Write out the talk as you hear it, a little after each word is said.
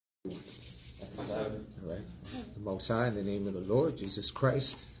All right. The Most High, in the name of the Lord Jesus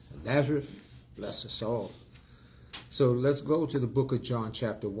Christ of Nazareth, bless us all. So let's go to the book of John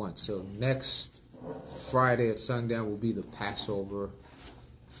chapter 1. So next Friday at sundown will be the Passover,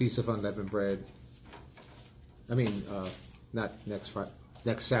 Feast of Unleavened Bread. Not next Friday,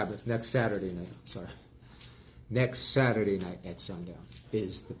 next Sabbath, next Saturday night, sorry. Next Saturday night at sundown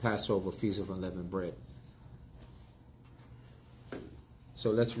is the Passover, Feast of Unleavened Bread. So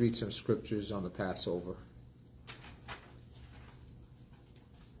let's read some scriptures on the Passover.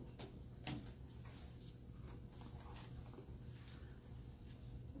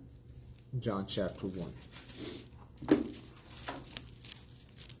 John chapter 1.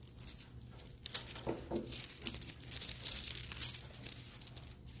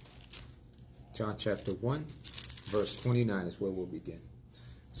 John chapter 1, verse 29 is where we'll begin.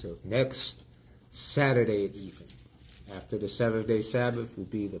 So next Saturday at even, after the seventh-day Sabbath, will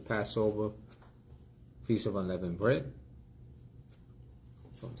be the Passover, Feast of Unleavened Bread.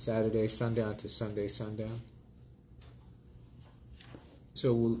 From Saturday sundown to Sunday sundown.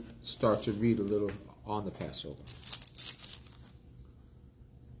 So we'll start to read a little on the Passover.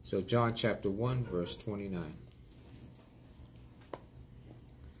 So John chapter 1, verse 29.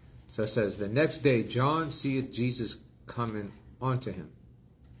 So it says, the next day John seeth Jesus coming unto him.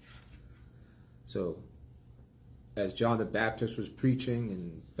 So as John the Baptist was preaching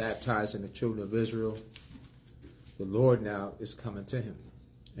and baptizing the children of Israel, the Lord now is coming to him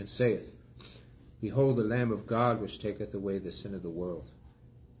and saith, behold the Lamb of God which taketh away the sin of the world.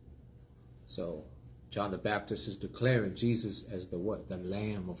 So John the Baptist is declaring Jesus as the what? The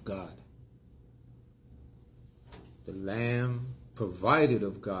Lamb of God. The Lamb provided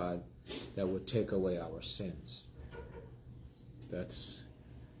of God that would take away our sins. That's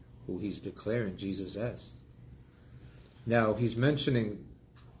who he's declaring Jesus as. Now, he's mentioning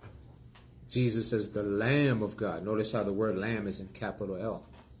Jesus as the Lamb of God. Notice how the word Lamb is in capital L.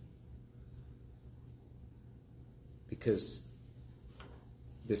 Because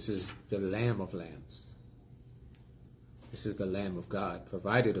this is the Lamb of Lambs. This is the Lamb of God,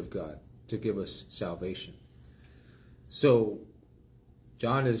 provided of God, to give us salvation. So,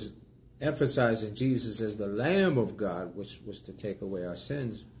 John is emphasizing Jesus as the Lamb of God, which was to take away our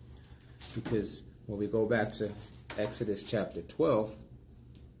sins, because when we go back to Exodus chapter 12,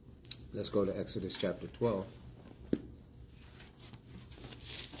 let's go to Exodus chapter 12,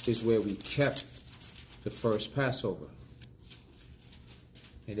 is where we kept the first Passover.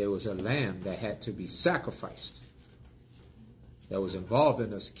 And there was a lamb that had to be sacrificed that was involved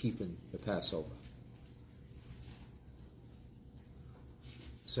in us keeping the Passover.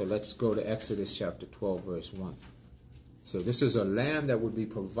 So let's go to Exodus chapter 12, verse 1. So this is a lamb that would be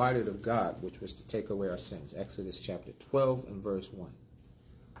provided of God, which was to take away our sins. Exodus chapter 12 and verse 1.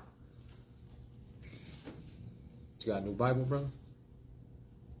 You got a new Bible, brother?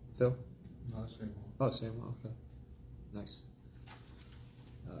 Phil? No, same one. Oh, same one, okay. Nice.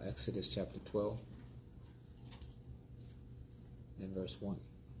 Exodus chapter 12 and verse 1.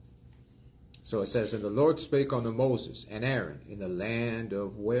 So it says, and the Lord spake unto Moses and Aaron in the land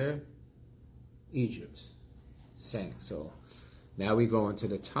of where? Egypt. Saying, so now we go into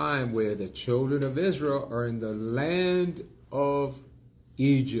the time where the children of Israel are in the land of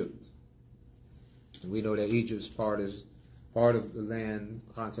Egypt. And we know that Egypt's part of the land,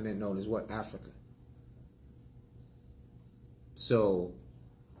 continent known as what? Africa. So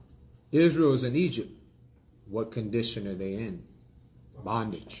Israel is in Egypt. What condition are they in?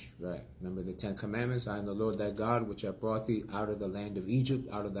 Bondage, right? Remember the 10 Commandments? I am the Lord thy God, which have brought thee out of the land of Egypt,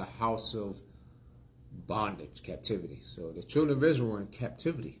 out of the house of bondage, captivity. So the children of Israel were in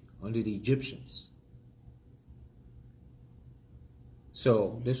captivity under the Egyptians.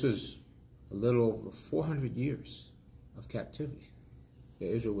 So this was a little over 400 years of captivity that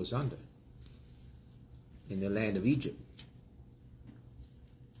Israel was under in the land of Egypt.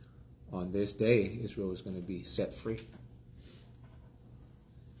 On this day, Israel is going to be set free.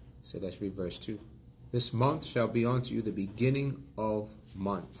 So let's read verse 2. This month shall be unto you the beginning of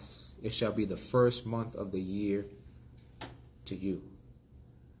months. It shall be the first month of the year to you.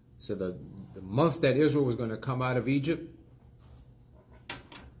 So the month that Israel was going to come out of Egypt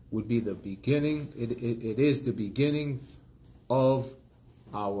would be the beginning. It is the beginning of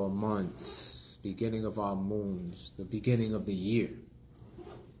our months, beginning of our moons, the beginning of the year.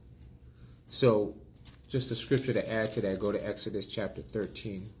 So just a scripture to add to that, go to Exodus chapter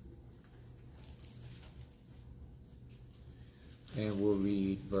 13. And we'll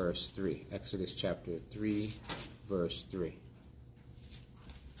read verse 3. Exodus chapter 3, verse 3.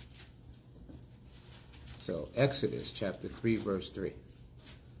 So Exodus chapter 3, verse 3.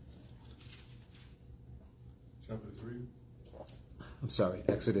 I'm sorry,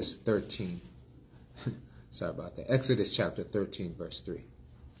 Exodus 13. Sorry about that. Exodus chapter 13, verse 3.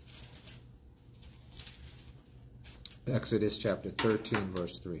 Exodus chapter 13,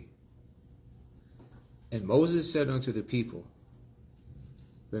 verse 3. And Moses said unto the people,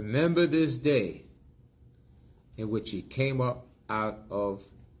 remember this day in which ye came up out of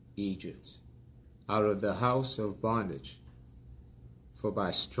Egypt, out of the house of bondage. For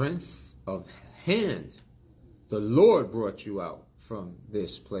by strength of hand the Lord brought you out from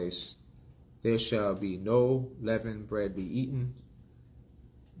this place. There shall be no leavened bread be eaten.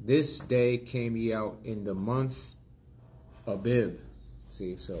 This day came ye out in the month Abib.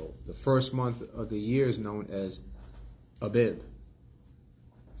 See, so the first month of the year is known as Abib.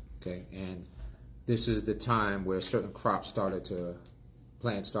 Okay, and this is the time where certain plants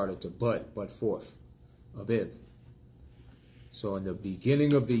started to bud forth. Abib. So in the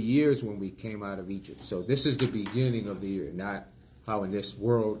beginning of the year is when we came out of Egypt. So this is the beginning of the year, not how in this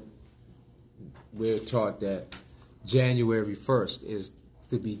world we're taught that January 1st is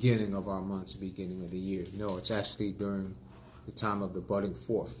the beginning of our months, the beginning of the year. No, it's actually during the time of the budding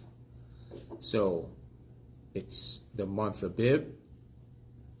forth. So it's the month of Abib,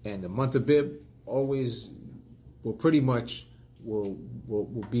 and the month of Abib always will pretty much will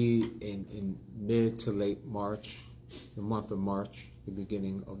be in mid to late March, the month of March, the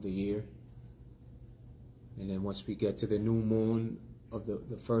beginning of the year. And then once we get to the new moon of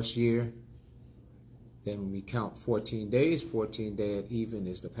the first year, then we count 14 days. 14 day at even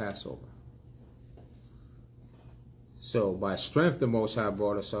is the Passover. So by strength the Most High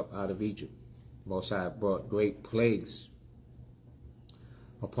brought us up out of Egypt. The Most High brought great plagues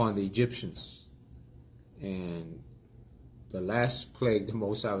upon the Egyptians. And the last plague the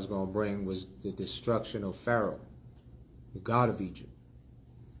Most High was going to bring was the destruction of Pharaoh, the god of Egypt,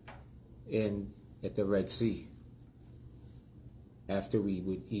 at the Red Sea. After we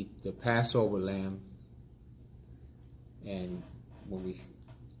would eat the Passover lamb, and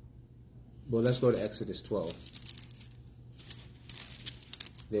let's go to Exodus 12.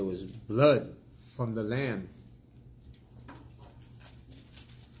 There was blood from the lamb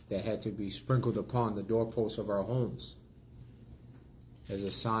that had to be sprinkled upon the doorposts of our homes as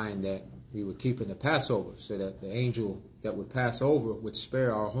a sign that we were keeping the Passover, so that the angel that would pass over would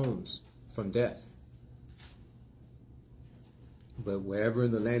spare our homes from death. But wherever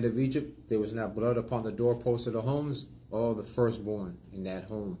in the land of Egypt there was not blood upon the doorposts of the homes, all the firstborn in that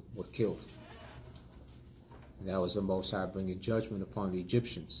home were killed. And that was the Most High bringing judgment upon the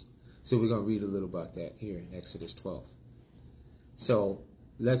Egyptians. So we're going to read a little about that here in Exodus 12. So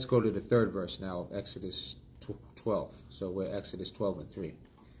let's go to the third verse now of Exodus 12. So we're Exodus 12 and 3.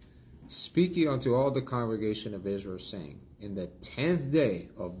 Speak ye unto all the congregation of Israel, saying, in the 10th day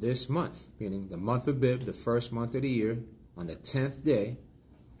of this month, meaning the month of Abib, the first month of the year, on the 10th day,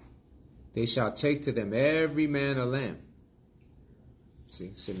 they shall take to them every man a lamb.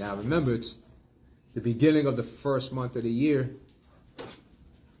 See, so now remember, it's the beginning of the first month of the year.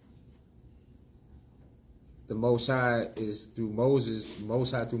 The Most High is through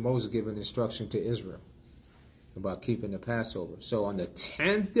Moses, giving instruction to Israel about keeping the Passover. So on the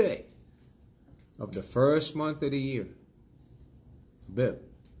 10th day of the first month of the year, Abib,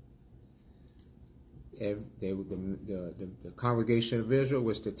 the congregation of Israel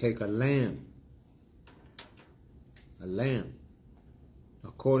was to take a lamb,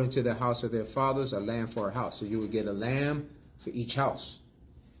 according to the house of their fathers, a lamb for a house. So you would get a lamb for each house.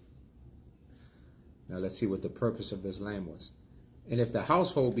 Now let's see what the purpose of this lamb was. And if the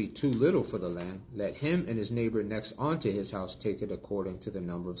household be too little for the lamb, let him and his neighbor next unto his house take it according to the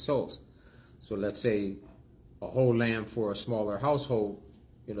number of souls. So let's say a whole lamb for a smaller household,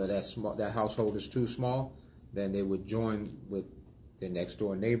 that household is too small, then they would join with their next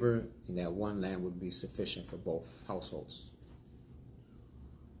door neighbor, and that one lamb would be sufficient for both households.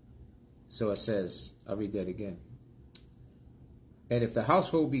 So it says, I'll read that again. And if the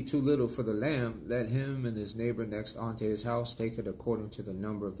household be too little for the lamb, let him and his neighbor next unto his house take it according to the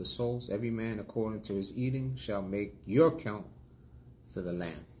number of the souls. Every man according to his eating shall make your count for the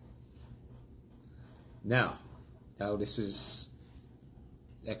lamb. Now this is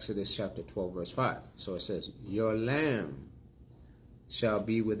Exodus chapter 12, verse 5. So it says, your lamb shall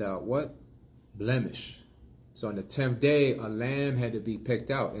be without what? Blemish. So on the 10th day, a lamb had to be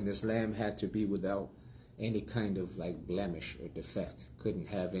picked out, and this lamb had to be without any kind of blemish or defect. Couldn't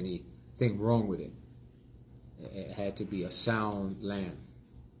have anything wrong with it. It had to be a sound lamb.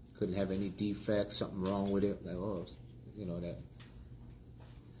 Couldn't have any defects, something wrong with it, that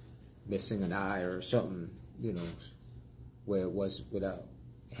missing an eye or something, where it was without.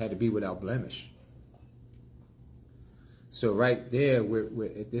 It had to be without blemish. So right there,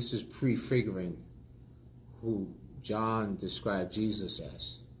 this is prefiguring who John described Jesus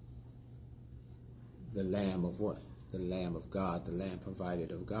as. The Lamb of what? The Lamb of God, the Lamb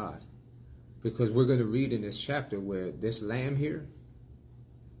provided of God. Because we're going to read in this chapter where this lamb here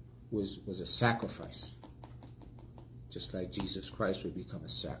was a sacrifice. Just like Jesus Christ would become a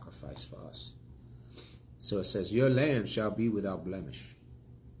sacrifice for us. So it says, your lamb shall be without blemish.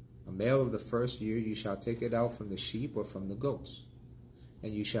 A male of the first year, you shall take it out from the sheep or from the goats,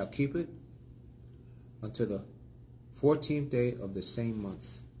 and you shall keep it until the 14th day of the same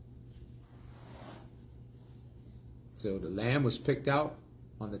month. So the lamb was picked out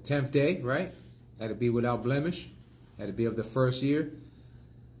on the 10th day, right? Had to be without blemish, had to be of the first year.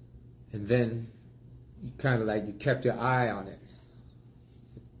 And then you kind of like you kept your eye on it.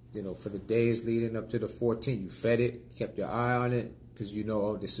 You know, for the days leading up to the 14th, you fed it, kept your eye on it, because you know,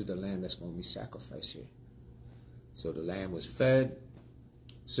 oh, this is the lamb that's going to be sacrificed here. So the lamb was fed.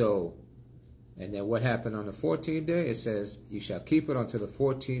 So, and then what happened on the 14th day? It says, you shall keep it until the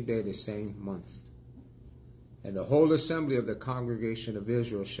 14th day of the same month. And the whole assembly of the congregation of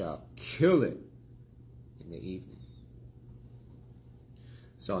Israel shall kill it in the evening.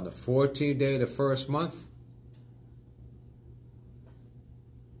 So on the 14th day of the first month,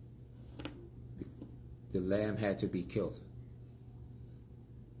 the lamb had to be killed.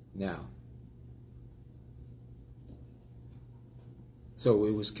 Now, so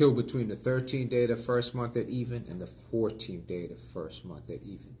it was killed between the 13th day of the first month at even and the 14th day of the first month at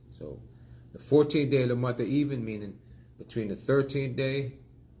even. So the 14th day of the month at even, meaning between the 13th day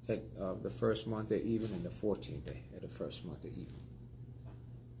of the first month at even and the 14th day of the first month at even.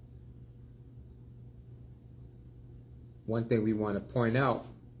 One thing we want to point out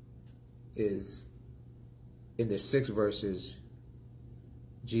is in the 6 verses,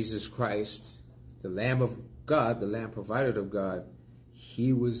 Jesus Christ, the Lamb of God, the Lamb provided of God,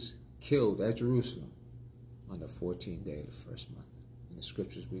 he was killed at Jerusalem on the 14th day of the first month. In the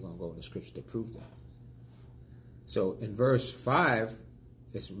scriptures, we're going to go in the scriptures to prove that. So in verse 5,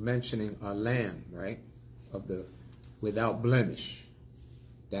 it's mentioning a lamb, right? Of the without blemish.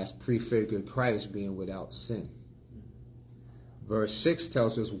 That's prefigured Christ being without sin. Verse 6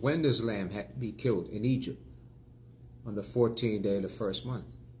 tells us when this lamb had to be killed in Egypt on the 14th day of the first month.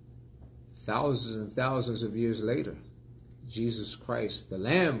 Thousands and thousands of years later, Jesus Christ, the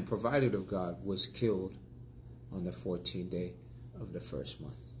Lamb provided of God, was killed on the 14th day of the first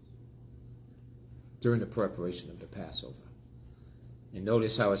month during the preparation of the Passover. And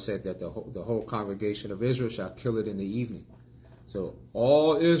notice how it said that the whole congregation of Israel shall kill it in the evening. So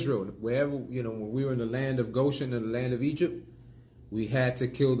all Israel, wherever, when we were in the land of Goshen and the land of Egypt, we had to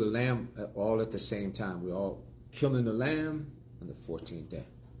kill the lamb all at the same time. We're all killing the lamb on the 14th day.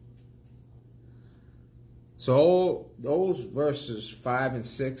 So all those verses 5 and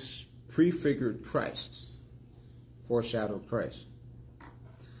 6 prefigured Christ, foreshadowed Christ.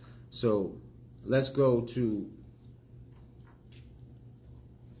 So let's go to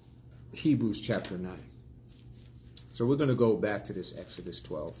Hebrews chapter 9. So we're going to go back to this Exodus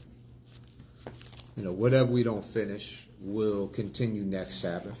 12. Whatever we don't finish, we'll continue next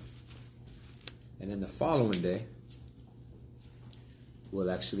Sabbath. And then the following day, we'll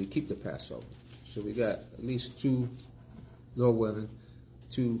actually keep the Passover. So we got at least 2, Lord willing,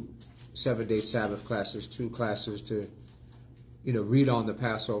 2 7-day Sabbath classes, 2 classes to, read on the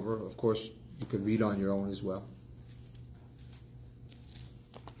Passover. Of course, you could read on your own as well.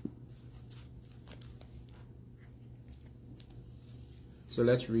 So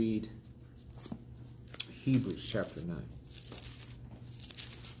let's read Hebrews chapter 9.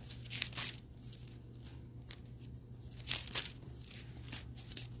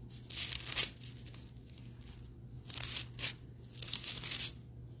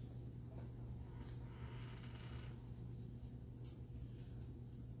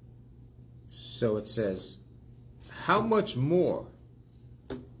 So it says, how much more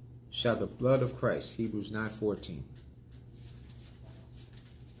shall the blood of Christ, Hebrews 9:14.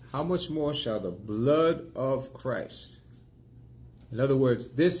 How much more shall the blood of Christ? In other words,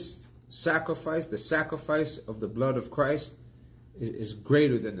 this sacrifice, the sacrifice of the blood of Christ, is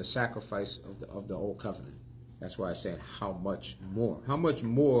greater than the sacrifice of the old covenant. That's why I said, how much more? How much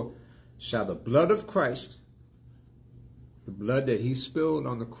more shall the blood of Christ, the blood that he spilled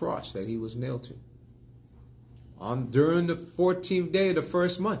on the cross that he was nailed to, during the 14th day of the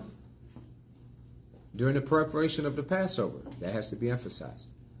first month, during the preparation of the Passover, that has to be emphasized.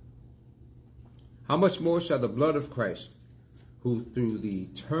 How much more shall the blood of Christ, who through the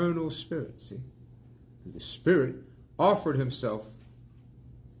eternal Spirit, through the Spirit, offered himself,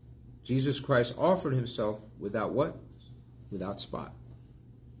 Jesus Christ offered himself without what? without spot.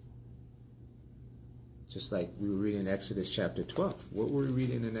 Just like we were reading in Exodus chapter 12. What were we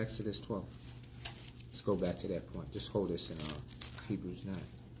reading in Exodus 12? Let's go back to that point. Just hold this in Hebrews 9.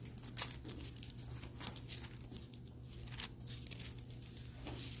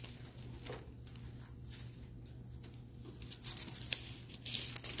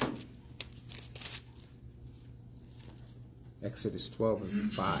 Exodus 12 and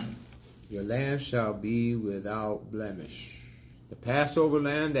 5. Your lamb shall be without blemish. The Passover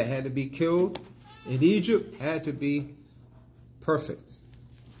lamb that had to be killed in Egypt had to be perfect,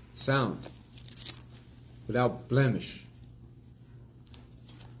 sound, without blemish.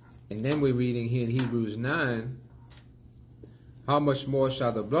 And then we're reading here in Hebrews 9, how much more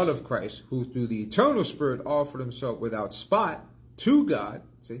shall the blood of Christ, who through the eternal Spirit offered himself without spot to God,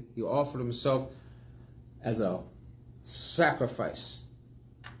 see, he offered himself as a sacrifice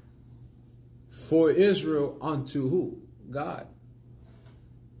for Israel unto who? God.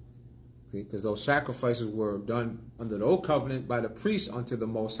 Because those sacrifices were done under the old covenant by the priests unto the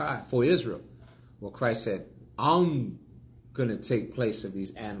Most High for Israel. Well, Christ said, I'm going to take place of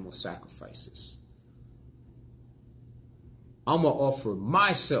these animal sacrifices. I'm going to offer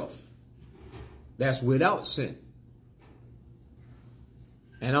myself that's without sin.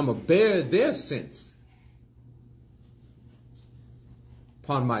 And I'm going to bear their sins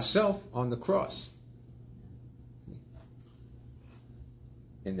upon myself on the cross.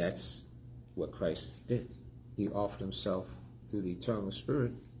 And that's what Christ did. He offered himself through the eternal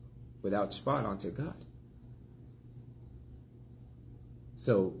Spirit without spot unto God.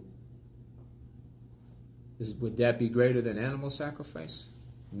 So, would that be greater than animal sacrifice?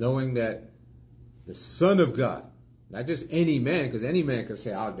 Knowing that the Son of God, not just any man, because any man can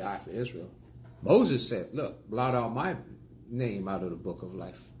say, I'll die for Israel. Moses said, look, blot out my name out of the book of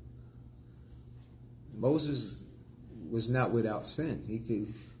life. Moses was not without sin.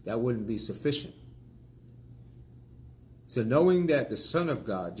 That wouldn't be sufficient. So knowing that the Son of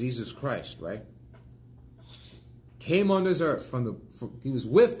God, Jesus Christ, right, came on this earth he was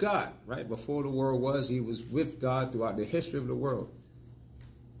with God, right? Before the world was, he was with God throughout the history of the world.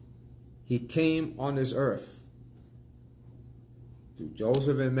 He came on this earth through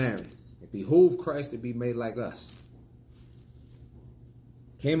Joseph and Mary. It behooved Christ to be made like us.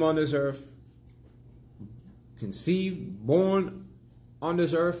 Came on this earth, conceived, born on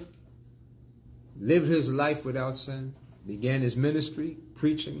this earth, lived his life without sin, began his ministry,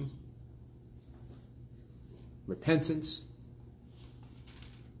 preaching repentance,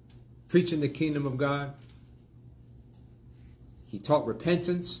 preaching the kingdom of God. He taught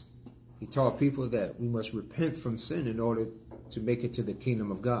repentance. He taught people that we must repent from sin in order to make it to the kingdom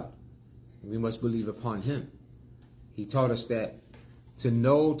of God. And we must believe upon him. He taught us that to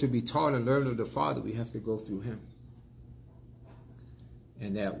know, to be taught and learn of the Father, we have to go through him.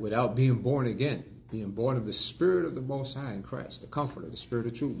 And that without being born again, being born of the Spirit of the Most High in Christ, the Comforter, the Spirit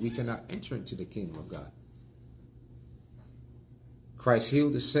of truth, we cannot enter into the kingdom of God. Christ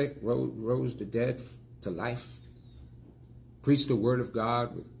healed the sick, rose the dead to life, preached the word of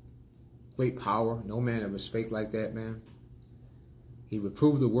God with great power. No man ever spake like that man. He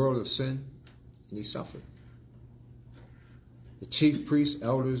reproved the world of sin, and he suffered. The chief priests,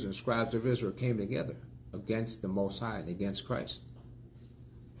 elders, and scribes of Israel came together against the Most High and against Christ.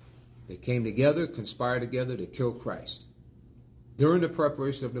 They came together, conspired together to kill Christ during the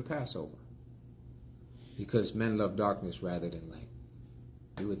preparation of the Passover, because men love darkness rather than light.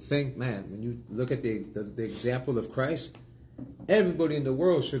 You would think, man, when you look at the example of Christ, everybody in the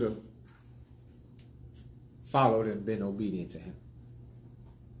world should have followed and been obedient to him.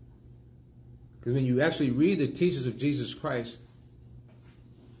 Because when you actually read the teachings of Jesus Christ,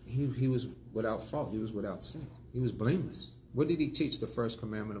 he was without fault. He was without sin. He was blameless. What did he teach? The first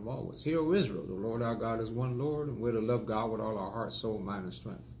commandment of all was, Hear, O Israel, the Lord our God is one Lord, and we're to love God with all our heart, soul, mind, and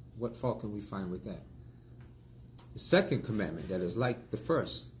strength. What fault can we find with that? The second commandment, that is like the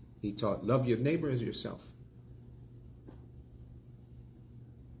first, he taught, love your neighbor as yourself.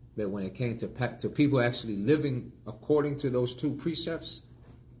 But when it came to people actually living according to those two precepts,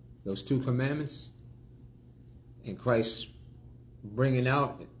 those two commandments, and Christ bringing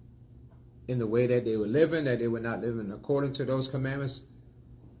out in the way that they were living, that they were not living according to those commandments,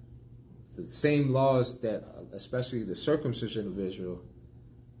 the same laws that especially the circumcision of Israel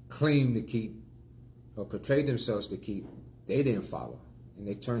claimed to keep or portrayed themselves to keep, they didn't follow. And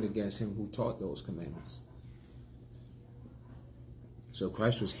they turned against him who taught those commandments. So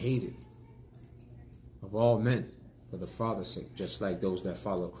Christ was hated of all men for the Father's sake, just like those that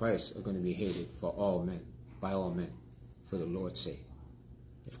follow Christ are going to be hated for all men, by all men, for the Lord's sake.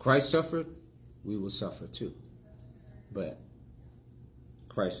 If Christ suffered, we will suffer too. But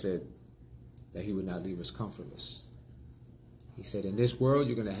Christ said that he would not leave us comfortless. He said, in this world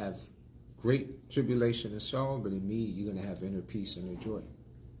you're going to have great tribulation and sorrow, but in me you're going to have inner peace and inner joy.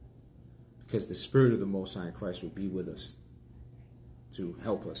 Because the Spirit of the Most High in Christ will be with us to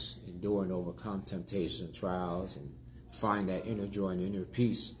help us endure and overcome temptations and trials and find that inner joy and inner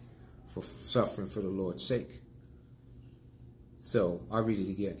peace for suffering for the Lord's sake. So I'll read it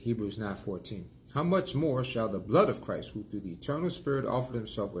again. Hebrews 9:14. How much more shall the blood of Christ, who through the eternal Spirit offered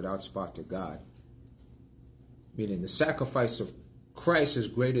himself without spot to God, meaning the sacrifice of Christ is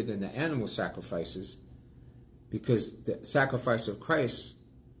greater than the animal sacrifices, because the sacrifice of Christ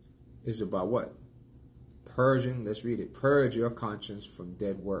is about what? Purging, let's read it. Purge your conscience from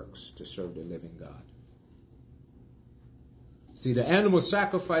dead works to serve the living God. See, the animal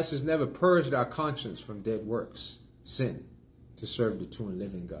sacrifices never purged our conscience from dead works, sin, to serve the true and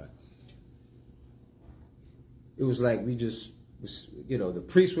living God. It was like we just, the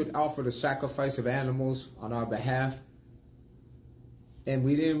priest would offer the sacrifice of animals on our behalf, and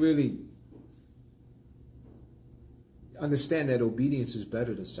we didn't really understand that obedience is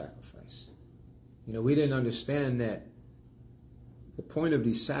better than sacrifice. We didn't understand that the point of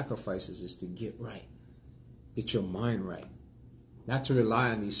these sacrifices is to get right, get your mind right. Not to rely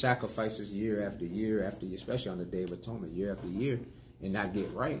on these sacrifices year after year after year, especially on the Day of Atonement, year after year, and not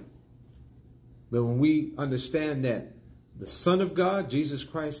get right. But when we understand that the Son of God, Jesus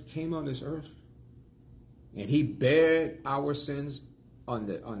Christ, came on this earth, and he bared our sins on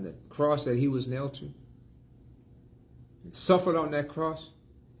the cross that he was nailed to, and suffered on that cross,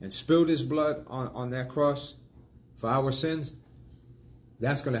 and spilled his blood on that cross for our sins,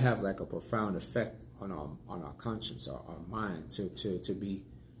 that's going to have like a profound effect on our conscience, our mind, to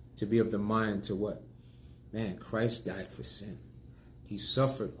be of the mind to what? Man, Christ died for sin. He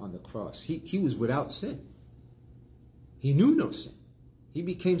suffered on the cross. He was without sin. He knew no sin. He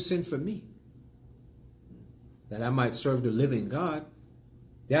became sin for me, that I might serve the living God.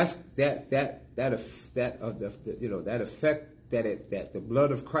 That's that effect that the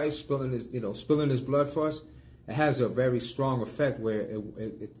blood of Christ spilling his blood for us. It has a very strong effect where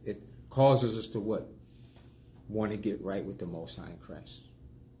it causes us to what? Want to get right with the Most High in Christ.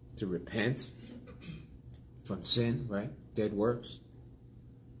 To repent from sin, right? Dead works.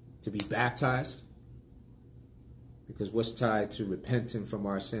 To be baptized. Because what's tied to repenting from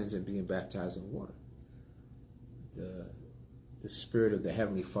our sins and being baptized in water? The Spirit of the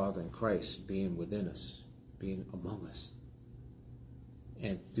Heavenly Father in Christ being within us, being among us.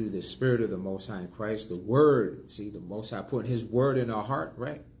 And through the Spirit of the Most High in Christ, the Word, the Most High putting his Word in our heart,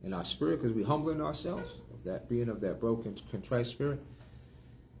 right? In our spirit, because we're humbling ourselves, of that broken, contrite spirit.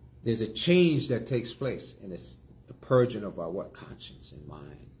 There's a change that takes place, and it's the purging of our conscience and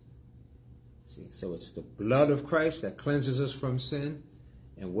mind. See, so it's the blood of Christ that cleanses us from sin.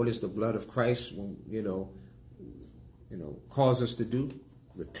 And what is the blood of Christ, cause us to do?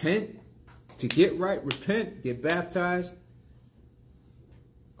 Repent. To get right, repent, get baptized,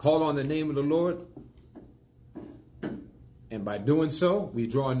 call on the name of the Lord. And by doing so, we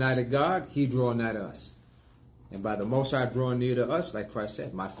draw nigh to God, he draw nigh to us. And by the Most High drawing near to us, like Christ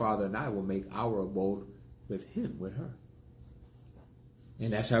said, my Father and I will make our abode with him, with her.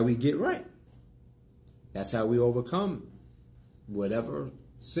 And that's how we get right. That's how we overcome whatever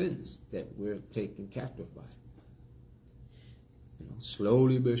sins that we're taken captive by.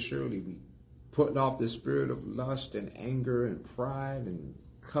 Slowly but surely, we putting off the spirit of lust and anger and pride and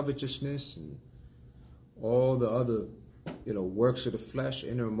covetousness and all the other, works of the flesh,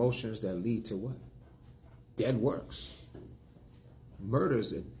 inner emotions that lead to what? Dead works.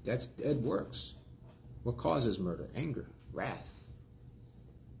 Murders, that's dead works. What causes murder? Anger, wrath,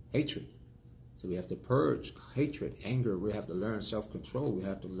 hatred. So we have to purge hatred, anger. We have to learn self-control. We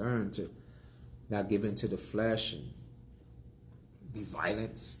have to learn to not give in to the flesh and be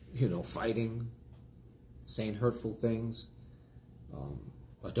violent, fighting, saying hurtful things.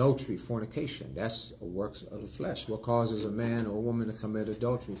 Adultery, fornication, that's a work of the flesh. What causes a man or a woman to commit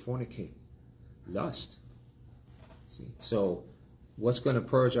adultery, fornicate? Lust. See, so what's going to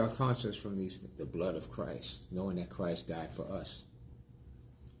purge our conscience from these? The blood of Christ, knowing that Christ died for us.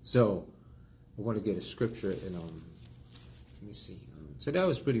 So I want to get a scripture, and let me see. So that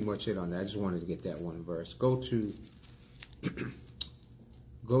was pretty much it on that. I just wanted to get that one verse. Go to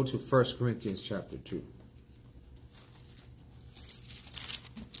 1 Corinthians chapter 2.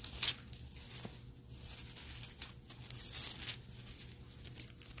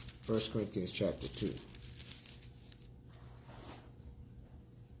 1 Corinthians chapter 2.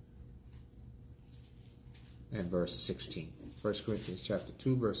 And verse 16. 1 Corinthians chapter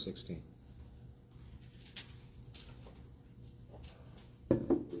 2, verse 16.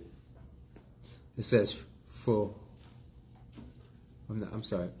 It says, for, I'm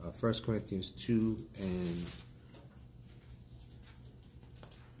sorry, 1 Corinthians 2 and...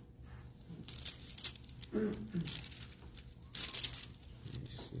 Let me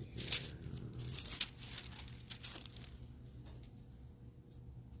see here.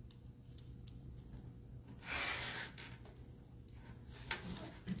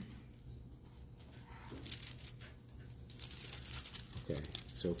 Okay,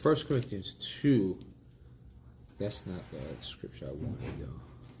 so 1 Corinthians 2, that's not the scripture I wanted, though.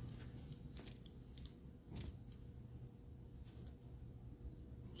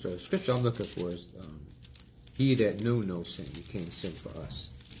 So the scripture I'm looking for is, he that knew no sin became sin for us.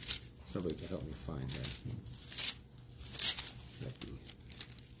 Somebody can help me find that.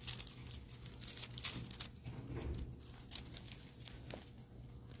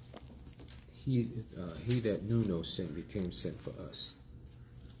 He that knew no sin became sin for us.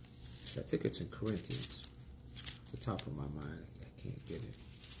 So I think it's in Corinthians. Off the top of my mind, I can't get it.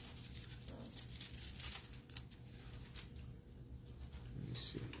 Let me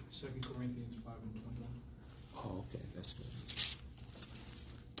see. 2 Corinthians 5 and 21. Oh, okay, that's the one.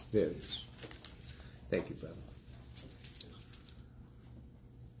 There it is. Thank you, brother.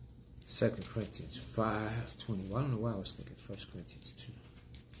 2 Corinthians 5:21. I don't know why I was thinking 1 Corinthians 2.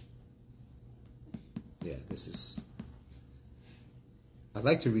 Yeah, this is... I'd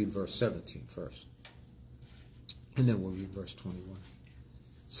like to read verse 17 first. And then we'll read verse 21.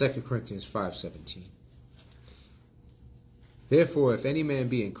 2 Corinthians 5:17. Therefore, if any man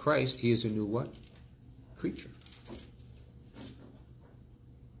be in Christ, he is a new what? Creature.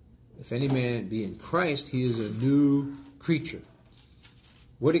 If any man be in Christ, he is a new creature.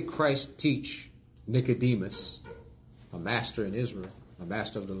 What did Christ teach Nicodemus, a master in Israel, a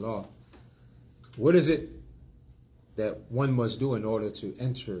master of the law? What is it that one must do in order to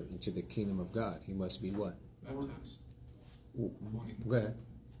enter into the kingdom of God? He must be what? Baptized. Go ahead.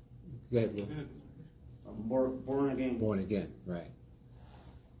 Go ahead, Will. Born again. Born again, right.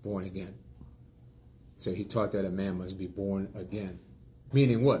 Born again. So he taught that a man must be born again.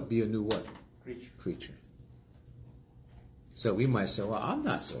 Meaning what? Be a new what? Creature. So we might say, well, I'm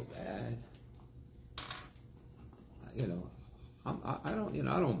not so bad. You know, I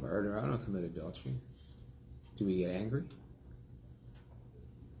don't murder. I don't commit adultery. Do we get angry?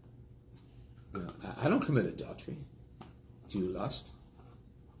 You know, I don't commit adultery. Do you lust?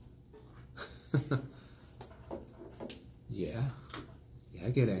 Yeah, I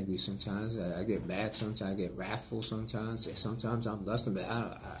get angry sometimes. I get mad sometimes. I get wrathful sometimes. Sometimes I'm lusting, but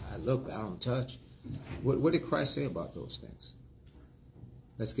I look, but I don't touch. What did Christ say about those things?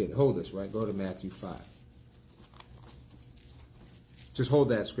 Let's hold this, right? Go to Matthew 5. Just hold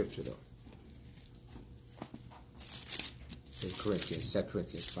that scripture, though. In Corinthians, 2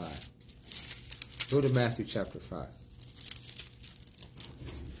 Corinthians 5. Go to Matthew chapter 5.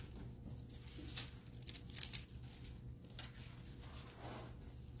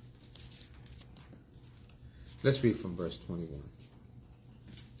 Let's read from verse 21.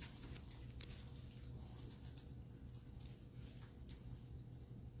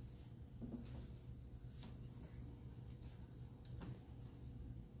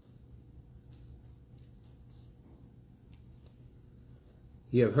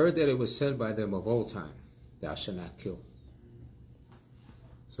 Ye have heard that it was said by them of old time, thou shalt not kill.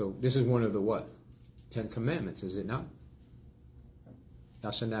 So this is one of the what? 10 Commandments, is it not? Thou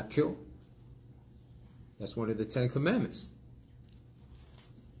shalt not kill. That's one of the 10 Commandments.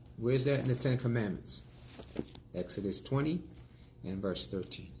 Where's that in the 10 Commandments? Exodus 20 and verse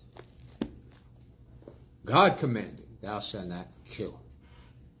 13. God commanded, thou shalt not kill.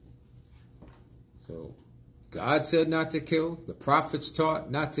 So God said not to kill. The prophets taught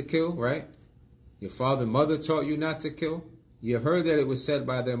not to kill, right? Your father and mother taught you not to kill. You have heard that it was said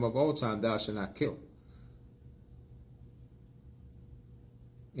by them of old time, thou shalt not kill.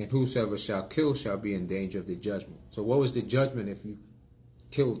 And whosoever shall kill shall be in danger of the judgment. So what was the judgment if you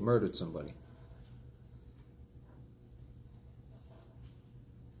murdered somebody?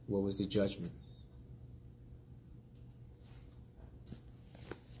 What was the judgment?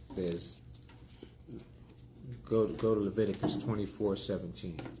 Go to Leviticus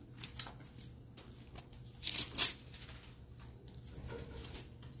 24:17.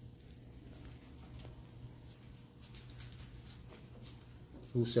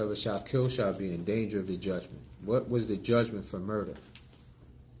 Whosoever shall kill shall be in danger of the judgment. What was the judgment for murder?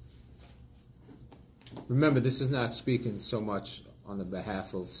 Remember, this is not speaking so much on the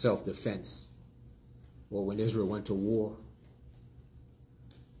behalf of self-defense or when Israel went to war.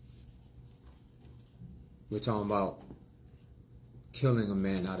 We're talking about killing a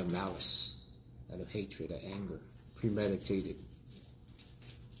man out of malice, out of hatred or anger, premeditated.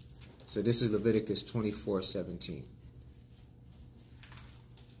 So this is Leviticus 24:17.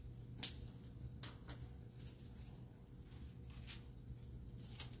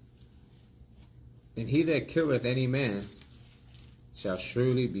 And he that killeth any man shall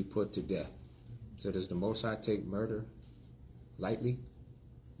surely be put to death. So does the Most High take murder lightly?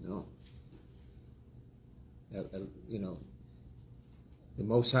 No. You know, the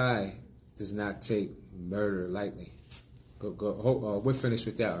Most High does not take murder lightly. We're finished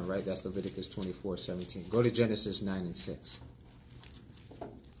with that one, right? That's Leviticus 24:17. Go to Genesis 9 and 6.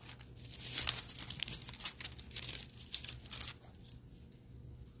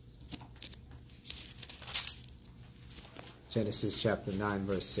 Genesis chapter 9,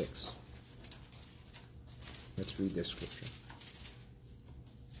 verse 6. Let's read this scripture.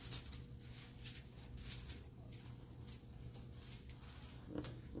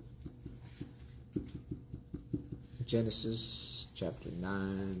 Genesis chapter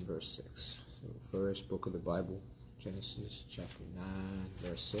 9, verse 6. So first book of the Bible, Genesis chapter 9,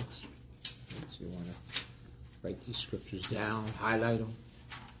 verse 6. So you want to write these scriptures down, highlight them.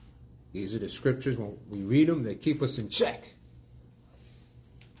 These are the scriptures, when we read them, they keep us in check.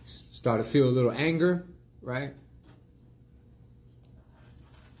 Start to feel a little anger, right?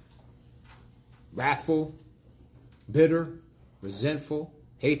 Wrathful, bitter, resentful,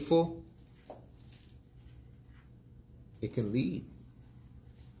 hateful. It can lead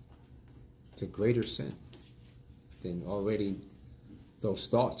to greater sin than already those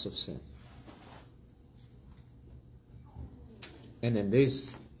thoughts of sin. And then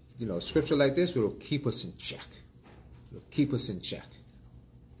there's, scripture like this will keep us in check. It'll keep us in check.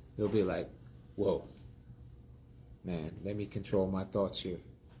 It'll be like, whoa, man, let me control my thoughts here.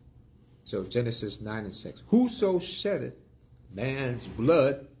 So Genesis 9 and 6. Whoso sheddeth man's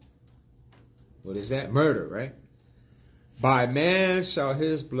blood, what is that? Murder, right? By man shall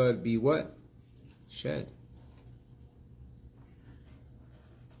his blood be what? Shed.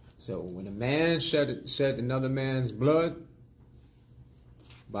 So when a man shed another man's blood,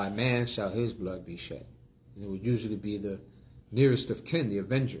 by man shall his blood be shed. And it would usually be the nearest of kin, the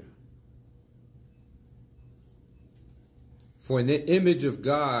avenger. For in the image of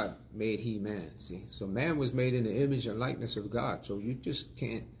God made he man. See, so man was made in the image and likeness of God. So you just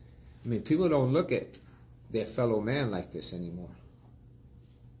can't, people don't look at their fellow man like this anymore.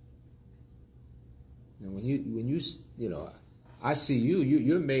 And when you I see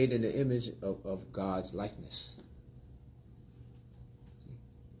you're made in the image of God's likeness.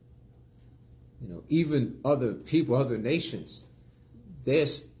 Even other people, other nations, they're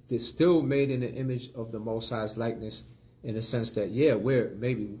still made in the image of the Most High's likeness, in the sense that, yeah, we're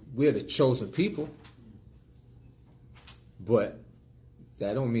the chosen people, but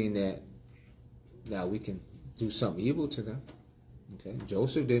that don't mean that now we can do something evil to them. Okay,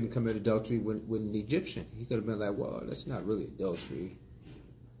 Joseph didn't commit adultery with an Egyptian. He could have been like, well, that's not really adultery.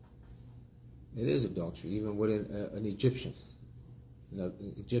 It is adultery, even with an Egyptian. An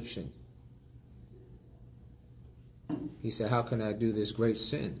Egyptian. He said, how can I do this great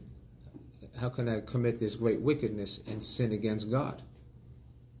sin? How can I commit this great wickedness and sin against God?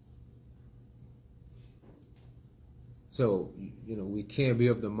 So, we can't be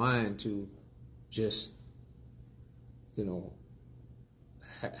of the mind to just,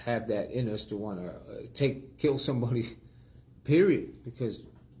 have that in us to want to kill somebody, period. Because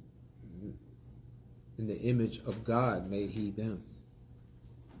in the image of God made he them.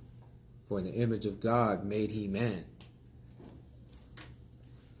 For in the image of God made he man.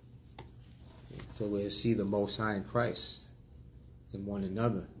 So we'll see the Most High in Christ in one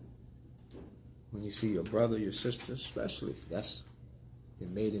another. When you see your brother, your sister especially, they're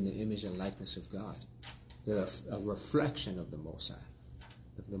made in the image and likeness of God. They're a reflection of the Most High,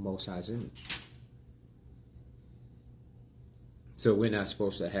 of the Most High's image. So we're not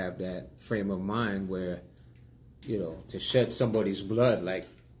supposed to have that frame of mind where, to shed somebody's blood like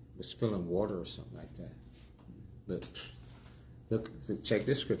we're spilling water or something like that. But look, check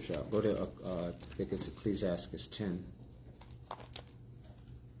this scripture out. Go to, I think it's Ecclesiastes 10.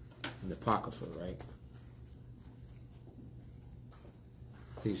 In the Apocrypha, right?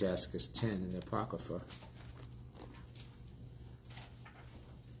 Ecclesiastes 10 in the Apocrypha.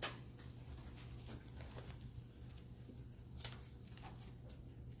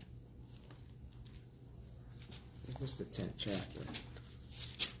 What's the 10th chapter?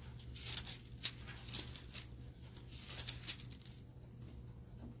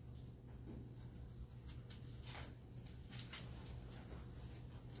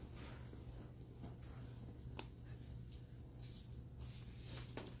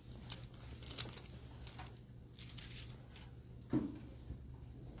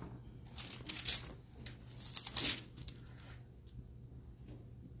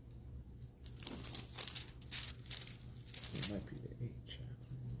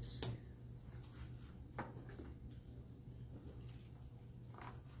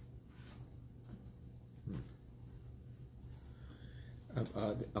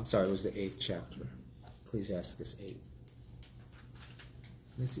 I'm sorry, it was the 8th chapter. Ecclesiastes 8.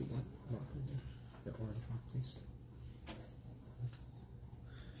 Let me see that. The orange one, please.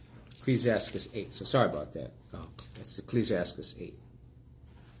 Ecclesiastes 8. So sorry about that. That's Ecclesiastes 8.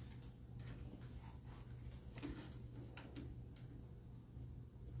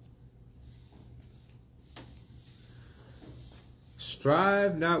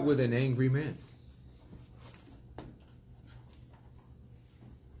 Strive not with an angry man.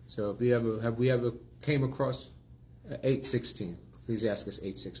 So have we ever came across 8:16? Ecclesiastes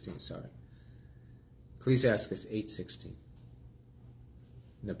 8:16. Sorry, Ecclesiastes 8:16.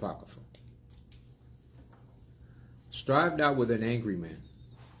 In the Apocrypha. Strive not with an angry man.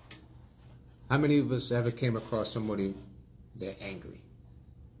 How many of us ever came across somebody they're angry,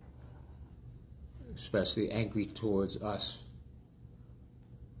 especially angry towards us?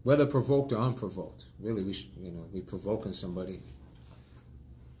 Whether provoked or unprovoked, really, we're provoking somebody.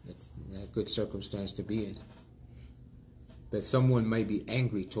 It's a good circumstance to be in. But someone may be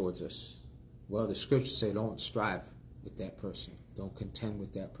angry towards us. Well, the scriptures say don't strive with that person. Don't contend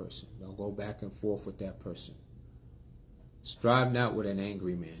with that person. Don't go back and forth with that person. Strive not with an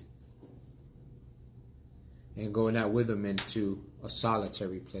angry man. And go not with him into a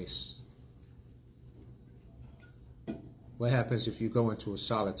solitary place. What happens if you go into a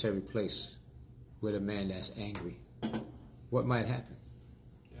solitary place with a man that's angry? What might happen?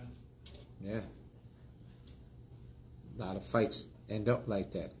 Yeah. A lot of fights end up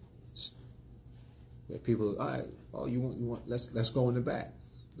like that. Where people, all right, you want, let's go in the back.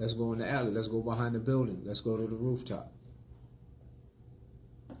 Let's go in the alley. Let's go behind the building. Let's go to the rooftop.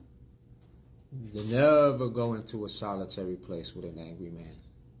 You never go into a solitary place with an angry man.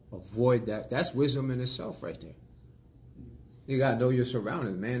 Avoid that. That's wisdom in itself right there. You got to know your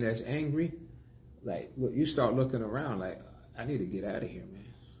surroundings. Man that's angry, like, look, you start looking around like, I need to get out of here, man.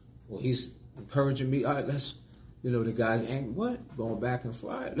 Well, he's encouraging me. All right, the guy's angry. What? Going back and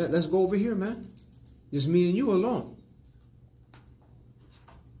forth. All right, let's go over here, man. Just me and you alone.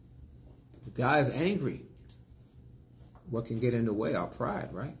 The guy's angry. What can get in the way? Our pride,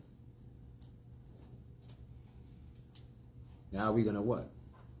 right? Now we're going to what?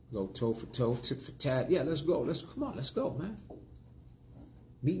 Go toe for toe, tit for tat. Yeah, let's go. Come on, let's go, man.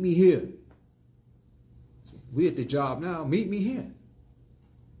 Meet me here. We at the job now. Meet me here.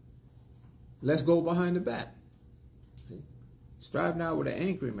 Let's go behind the back. See? Strive not with an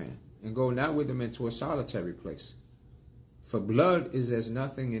angry man, and go not with him into a solitary place. For blood is as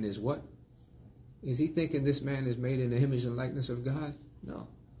nothing in his what? Is he thinking this man is made in the image and likeness of God? No.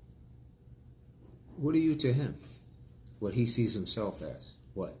 What are you to him? What he sees himself as.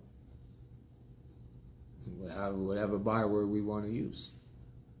 What? Whatever byword we want to use.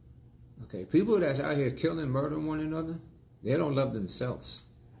 Okay, people that's out here killing, murdering one another, they don't love themselves.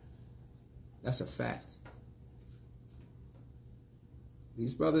 That's a fact.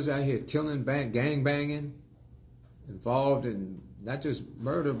 These brothers out here killing, gang banging, involved in not just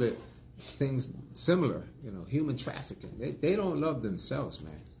murder, but things similar, human trafficking. They don't love themselves,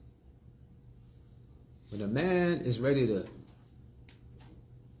 man. When a man is ready to,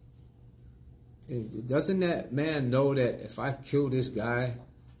 doesn't that man know that if I kill this guy,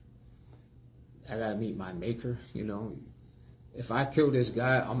 I gotta meet my maker, If I kill this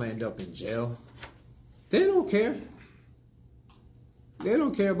guy, I'm gonna end up in jail. They don't care. They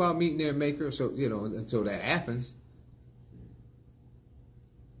don't care about meeting their maker, so until that happens.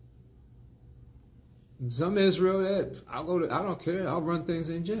 Some Israel, I don't care. I'll run things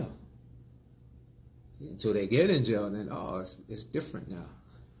in jail. See, until they get in jail, then it's different now.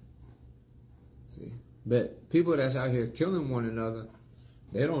 See, but people that's out here killing one another,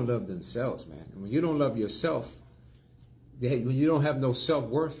 they don't love themselves, man. And when you don't love yourself, when you don't have no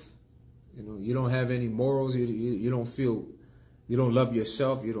self-worth, you don't have any morals, you don't feel, you don't love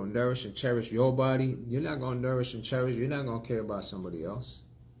yourself, you don't nourish and cherish your body, you're not going to nourish and cherish, you're not going to care about somebody else.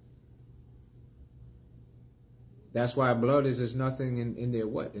 That's why blood is nothing in their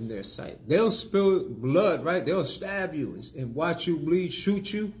what? In their sight. They'll spill blood, right? They'll stab you and watch you bleed,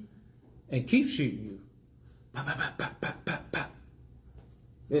 shoot you, and keep shooting you. Pop, pop, pop, pop, pop, pop, pop.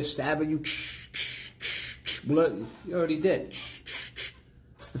 They're stabbing you. Blood, you're already dead.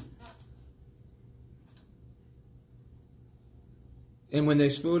 And when they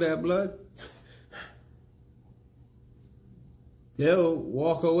spill that blood, they'll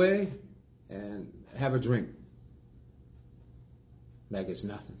walk away and have a drink. Like it's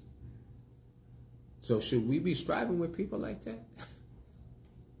nothing. So should we be striving with people like that?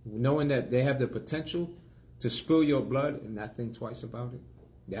 Knowing that they have the potential to spill your blood and not think twice about it?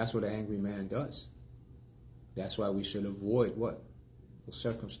 That's what an angry man does. That's why we should avoid what? those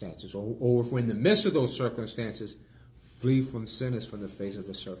circumstances. Or if we're in the midst of those circumstances, flee from sinners from the face of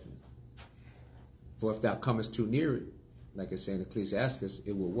the serpent. For if thou comest too near it, like it's saying in Ecclesiastes,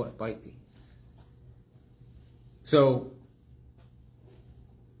 it will what? Bite thee. So,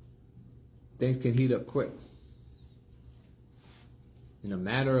 things can heat up quick. In a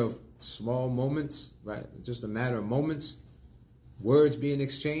matter of small moments, right? Just a matter of moments, words being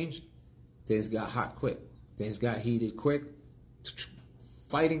exchanged, things got hot quick. Things got heated quick.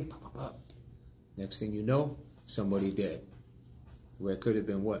 Fighting, pop, pop, pop. Next thing you know, somebody dead. Where it could have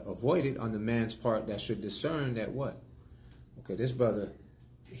been what? Avoided on the man's part that should discern that what? Okay, this brother,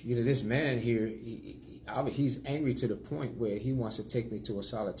 this man here, he's angry to the point where he wants to take me to a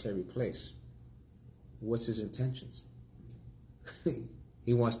solitary place. What's his intentions?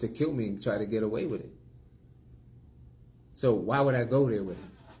 He wants to kill me and try to get away with it. So why would I go there with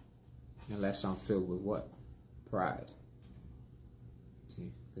him? Unless I'm filled with what? Pride.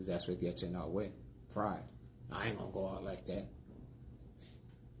 See, because that's what gets in our way. Pride. I ain't going to go out like that.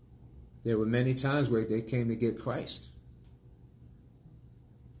 There were many times where they came to get Christ.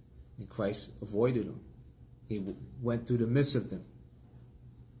 And Christ avoided them. He went through the midst of them.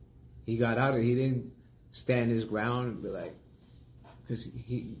 He got out of it. He didn't stand his ground and be like, because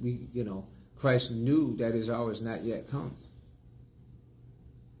Christ knew that his hour is not yet come.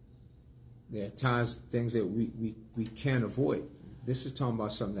 There are times, things that we can't avoid. This is talking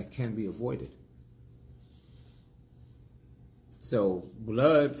about something that can be avoided. So,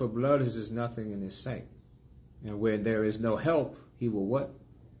 blood for blood is nothing in his sight. And where there is no help, he will what?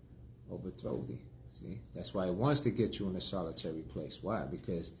 Overthrow thee. See? That's why he wants to get you in a solitary place. Why?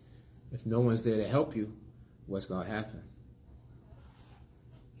 Because if no one's there to help you, what's going to happen?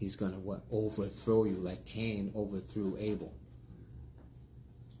 He's going to what? Overthrow you like Cain overthrew Abel.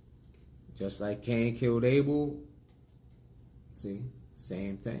 Just like Cain killed Abel, see,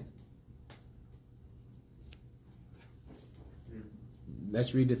 same thing.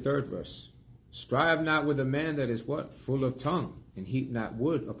 Let's read the third verse. Strive not with a man that is what? Full of tongue, and heap not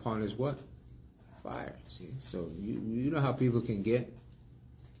wood upon his what? Fire. See, so you know how people can get?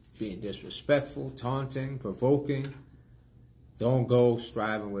 Being disrespectful, taunting, provoking. Don't go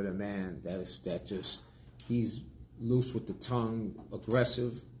striving with a man he's loose with the tongue,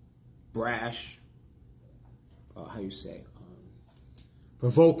 aggressive, brash,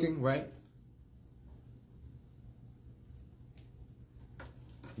 provoking, right?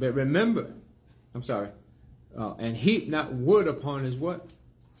 But remember, and heap not wood upon his what?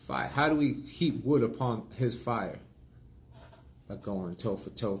 Fire. How do we heap wood upon his fire? By going toe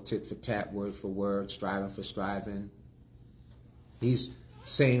for toe, tit for tat, word for word, striving for striving. He's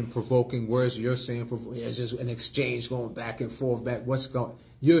saying provoking words. You're saying provoking. It's just an exchange going back and forth. What's going?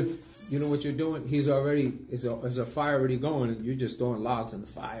 You know what you're doing? Is a fire already going, and you're just throwing logs in the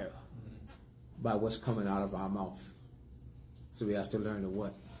fire by what's coming out of our mouth. So we have to learn to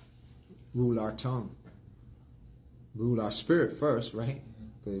what? Rule our tongue. Rule our spirit first, right?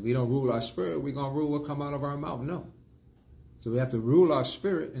 Because if we don't rule our spirit, we're going to rule what come out of our mouth. No. So we have to rule our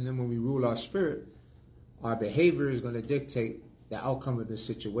spirit, and then when we rule our spirit, our behavior is going to dictate the outcome of the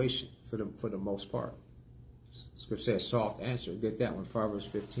situation for the most part. Scripture says soft answer. Get that one, Proverbs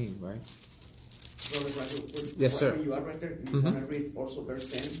 15, right? Yes, sir. You are right there. You want to read also verse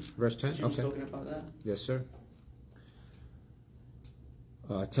 10? Verse 10? She was talking about that? Yes, sir.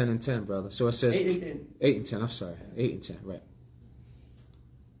 10 and 10, brother. So it says 8 and 10. 8 and 10. I'm sorry. 8 and 10. Right.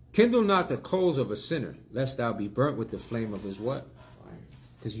 Kindle not the coals of a sinner, lest thou be burnt with the flame of his what? Fire.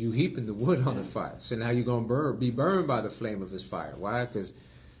 Because you heaping the wood on the fire. So now you're going to be burned by the flame of his fire. Why? Because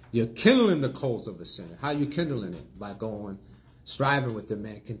you're kindling the coals of a sinner. How are you kindling it? By going, striving with the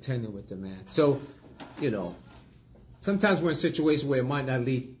man, contending with the man. So, sometimes we're in situations where it might not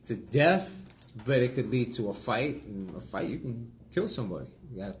lead to death, but it could lead to a fight. And a fight, you can kill somebody.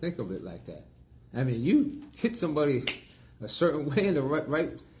 You got to think of it like that. I mean, you hit somebody a certain way in the right,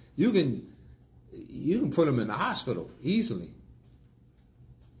 you can put them in the hospital easily.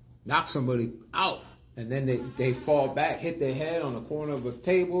 Knock somebody out. And then they fall back, hit their head on the corner of a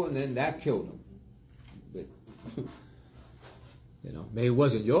table, and then that killed them. But, maybe it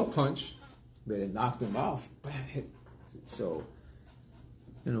wasn't your punch, but it knocked them off. So,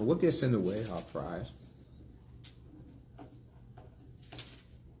 what gets in the way? Our pride.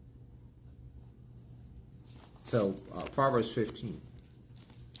 So, Proverbs 15.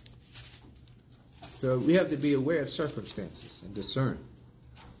 So, we have to be aware of circumstances and discern.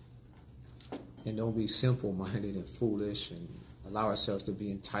 And don't be simple-minded and foolish and allow ourselves to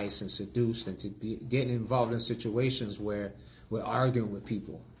be enticed and seduced and to be getting involved in situations where we're arguing with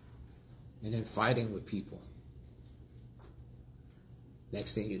people and then fighting with people.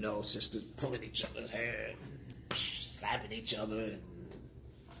 Next thing you know, sisters pulling each other's hair, slapping each other, and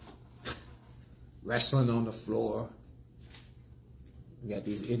wrestling on the floor. You got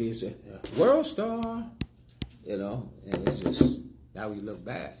these idiots, world star, you know, and it's just, now we look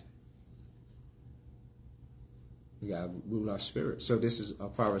bad. We got to rule our spirit. So this is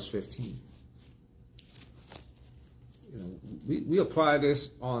Proverbs 15. You know, we apply this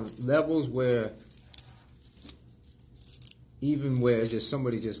on levels where, even where just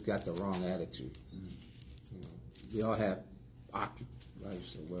somebody just got the wrong attitude. You know, we all have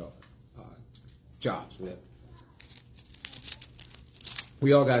jobs, whatever.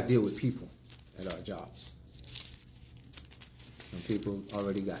 We all got to deal with people at our jobs. Some people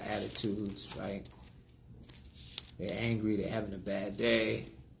already got attitudes, right? They're angry, they're having a bad day.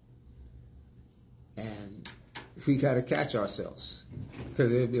 And we got to catch ourselves.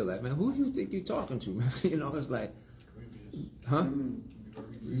 Because they'll be like, man, who do you think you're talking to, man? You know, it's like, huh?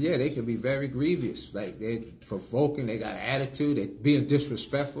 Yeah, they can be very grievous. Like, they're provoking, they got an attitude, they're being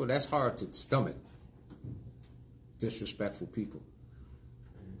disrespectful. That's hard to stomach. Disrespectful people.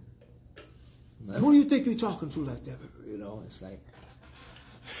 Like, who do you think you're talking to like that? You know, it's like,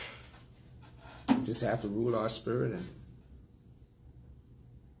 we just have to rule our spirit and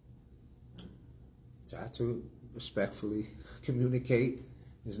try to respectfully communicate.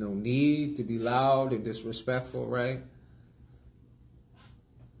 There's no need to be loud and disrespectful, right?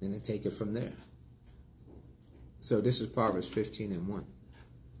 And then take it from there. So this is Proverbs 15:1.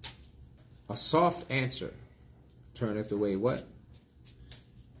 A soft answer turneth away what?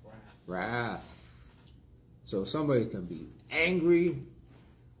 Wrath. So somebody can be angry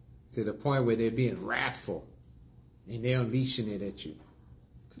to the point where they're being wrathful and they're unleashing it at you.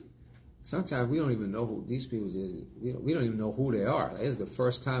 Sometimes we don't even know who these people is. We don't even know who they are. Like, it's the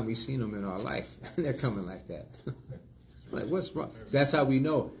first time we've seen them in our life. And they're coming like that. Like, what's wrong? So that's how we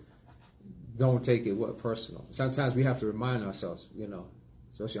know. Don't take it personal. Sometimes we have to remind ourselves, you know,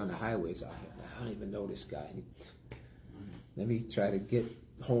 especially on the highways out here. I don't even know this guy. Let me try to get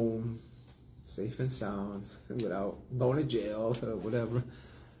home safe and sound without going to jail or whatever.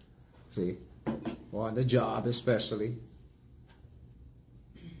 See, or on the job especially.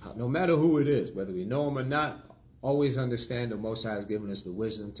 No matter who it is, whether we know them or not, always understand the Most High has given us the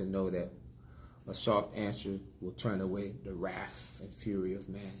wisdom to know that a soft answer will turn away the wrath and fury of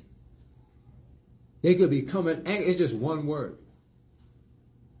man. They could be coming angry. It's just one word.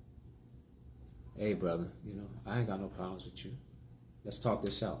 Hey, brother, you know, I ain't got no problems with you. Let's talk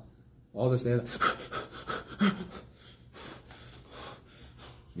this out. All this, they're like,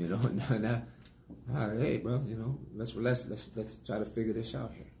 you know, now, all right, hey, bro, you know, let's try to figure this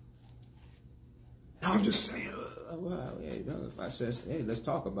out here. No, I'm just saying, well, hey, brother, if I says, hey, let's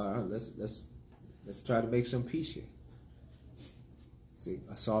talk about it. Let's try to make some peace here. See,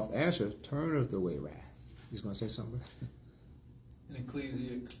 a soft answer turneth away wrath. He's going to say something? In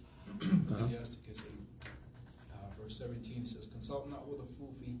Ecclesiastes, verse 17, it says, consult not with a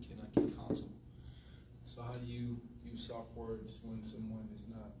fool, for he cannot keep counsel. So how do you use soft words when someone is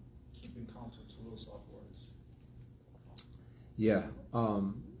not keeping counsel to those soft words? Yeah.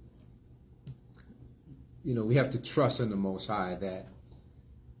 You know, we have to trust in the Most High that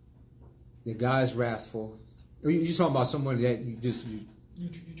the guy's wrathful. You're talking about someone that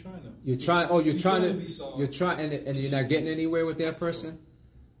you're trying and you're not getting anywhere with that person.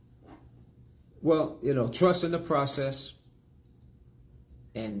 Well, you know, trust in the process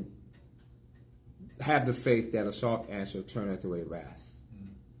and have the faith that a soft answer turneth away wrath.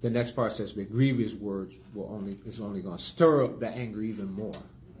 Mm-hmm. The next part says, "With grievous words is only going to stir up the anger even more,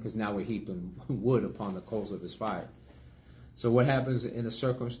 because now we're heaping wood upon the coals of his fire." So, what happens in a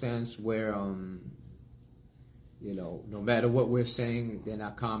circumstance where, you know, no matter what we're saying, they're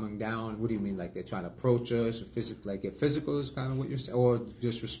not calming down? What do you mean? Like they're trying to approach us, or like get physical is kind of what you're saying, or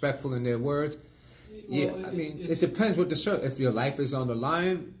disrespectful in their words? Yeah, I mean, it depends what if your life is on the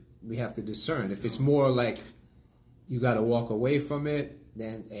line, we have to discern. If it's more like you got to walk away from it,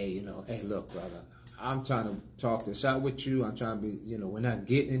 then, hey, look, brother, I'm trying to talk this out with you. I'm trying to be, we're not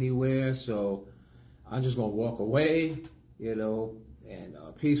getting anywhere, so I'm just going to walk away, and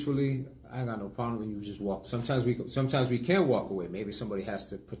peacefully. I ain't got no problem when you just walk. Sometimes we can walk away. Maybe somebody has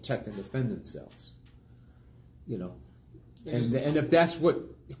to protect and defend themselves, And if that's what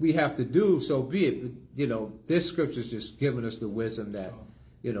we have to do, so be it. This scripture is just giving us the wisdom that,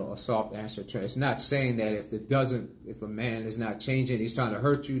 a soft answer. It's not saying that if a man is not changing, he's trying to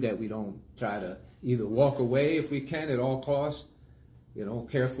hurt you, that we don't try to either walk away if we can at all costs,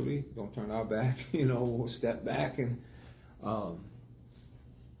 carefully, don't turn our back, we'll step back and,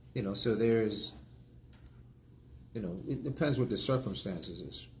 so there's it depends what the circumstances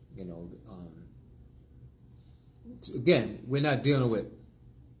is. Again, we're not dealing with,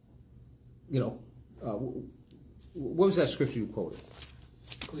 what was that scripture you quoted?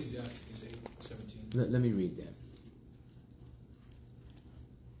 Ecclesiastes 8:17. Let me read that.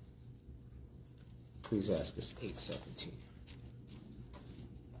 Ecclesiastes 8:17.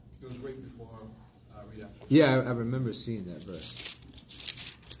 It was right before I read after. Yeah, I remember seeing that verse.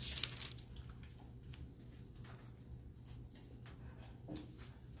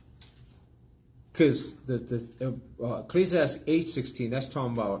 Because the Ecclesiastes 8:16, that's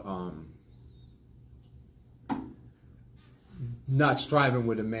talking about not striving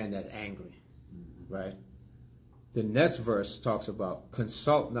with a man that's angry, right? The next verse talks about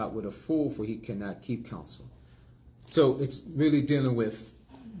consult not with a fool, for he cannot keep counsel. So it's really dealing with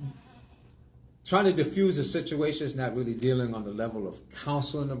trying to diffuse a situation. Is not really dealing on the level of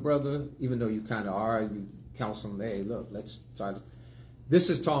counseling a brother, even though you kind of are. You counsel him, hey, look, let's try to. This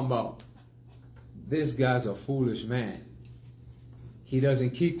is talking about this guy's a foolish man. He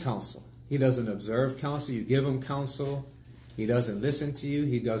doesn't keep counsel. He doesn't observe counsel. You give him counsel. He doesn't listen to you.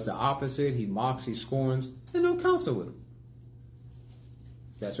 He does the opposite. He mocks. He scorns. Then don't counsel with him.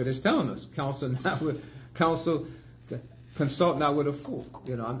 That's what it's telling us. Consult not with a fool.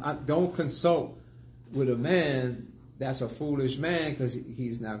 I don't consult with a man that's a foolish man because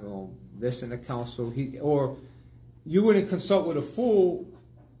he's not going to listen to counsel. Or you wouldn't consult with a fool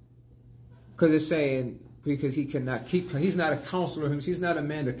because it's saying because he cannot keep. He's not a counselor. He's not a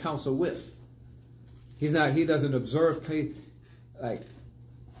man to counsel with. He doesn't observe. Like,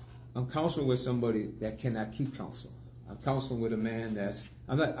 I'm counseling with somebody that cannot keep counsel. I'm counseling with a man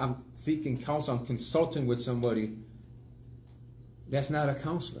I'm seeking counsel. I'm consulting with somebody that's not a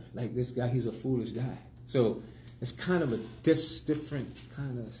counselor. Like this guy, he's a foolish guy. So it's kind of a different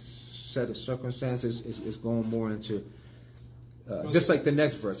kind of set of circumstances. It's going more into, just like the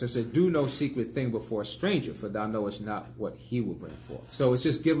next verse. It said, do no secret thing before a stranger, for thou knowest not what he will bring forth. So it's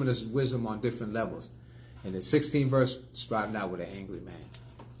just giving us wisdom on different levels. In the 16th verse, strive not with an angry man.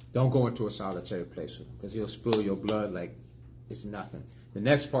 Don't go into a solitary place with him, because he'll spill your blood like it's nothing. The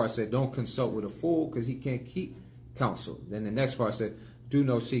next part said, don't consult with a fool, because he can't keep counsel. Then the next part said, do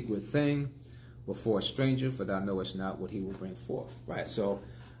no secret thing before a stranger, for thou knowest not what he will bring forth. Right? So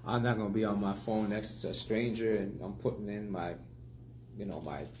I'm not going to be on my phone next to a stranger, and I'm putting in my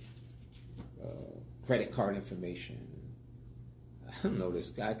credit card information. I don't know this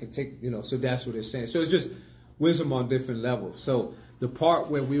guy can take, so that's what it's saying. So it's just wisdom on different levels. So the part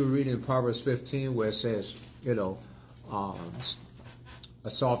where we were reading in Proverbs 15 where it says, a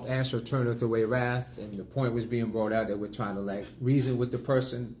soft answer turneth away wrath, and the point was being brought out that we're trying to reason with the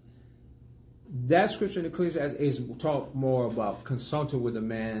person. That scripture in Ecclesiastes is talk more about consulting with a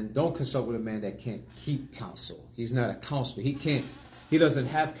man. Don't consult with a man that can't keep counsel. He's not a counselor. He doesn't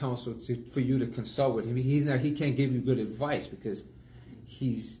have counsel for you to consult with him. He can't give you good advice because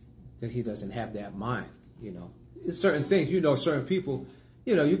he doesn't have that mind. It's certain things. Certain people.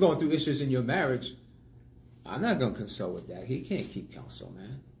 You're going through issues in your marriage. I'm not going to consult with that. He can't keep counsel,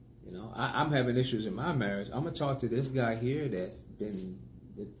 man. I'm having issues in my marriage. I'm going to talk to this guy here that's been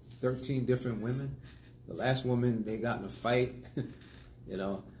with 13 different women. The last woman, they got in a fight.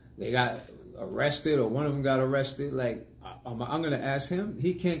 They got arrested, or one of them got arrested. I'm going to ask him.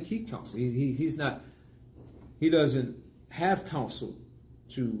 He can't keep counsel. He's not. He doesn't have counsel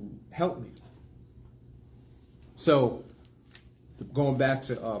to help me. So, going back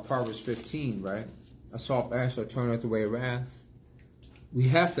to Proverbs 15, right? A soft answer turneth away wrath. We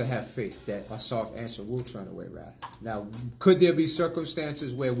have to have faith that a soft answer will turn away wrath. Now, could there be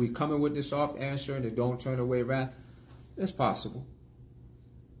circumstances where we come in with the soft answer and it don't turn away wrath? It's possible.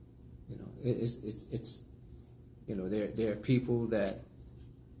 There are people that,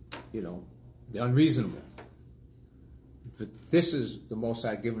 they're unreasonable. But this is the Most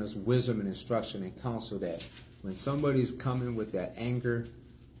High giving us wisdom and instruction and counsel that when somebody's coming with that anger,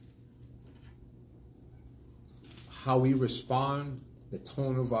 how we respond, the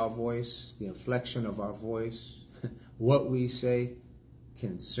tone of our voice, the inflection of our voice, what we say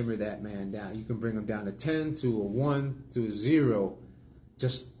can simmer that man down. You can bring him down to 10, to a 1, to a 0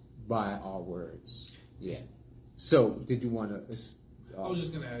 just by our words. Yeah. So, did you want to... I was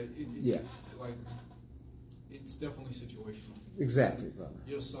just going to add, it's definitely situational. Exactly, brother.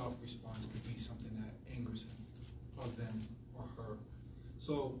 Your soft response could be something that angers him, or them, or her.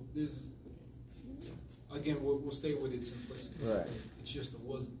 So, there's... Again, we'll stay with its simplicity. Right. It's just the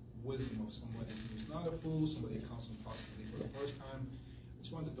wisdom of somebody who's not a fool, somebody that counts possibly for the first time. I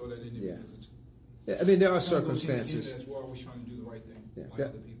just wanted to throw that in there because it's... there are circumstances. As well, we're trying to do the right thing by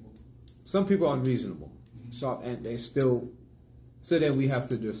other people. Some people are unreasonable. Mm-hmm. So, and they still, so then we have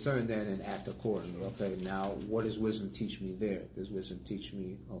to discern that and act accordingly. Okay, now what does wisdom teach me there? Does wisdom teach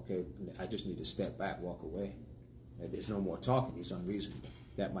me, okay, I just need to step back, walk away? There's no more talking, he's unreasonable.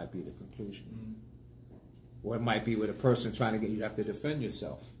 That might be the conclusion. Or it might be with a person trying to get, you have to defend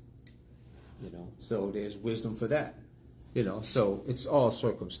yourself. So there's wisdom for that. So it's all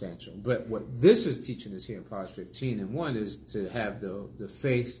circumstantial. But what this is teaching us here in Proverbs 15 and 1 is to have the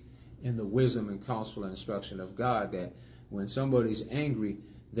faith in the wisdom and counsel and instruction of God, that when somebody's angry,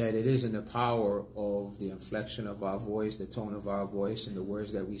 that it isn't the power of the inflection of our voice, the tone of our voice, and the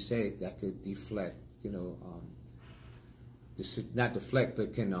words that we say that could deflect, not deflect,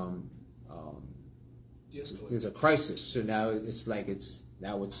 but can, there's a crisis. So now it's like it's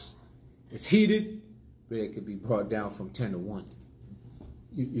heated, but it could be brought down from 10 to 1.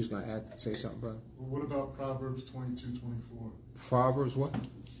 You was going to say something, brother? Well, what about Proverbs 22:24? Proverbs what?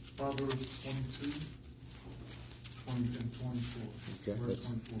 Proverbs 22, 20 and 24. Okay, verse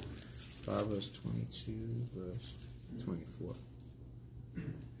 24. Proverbs 22, verse 24.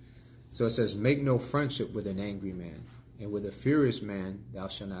 So it says, make no friendship with an angry man, and with a furious man thou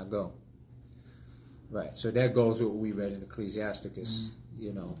shalt not go. Right, so that goes with what we read in Ecclesiasticus,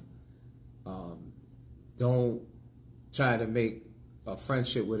 don't try to make a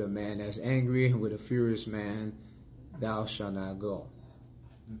friendship with a man that's angry, and with a furious man thou shalt not go.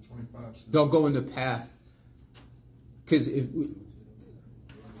 And 25 says, Don't go in the path, because and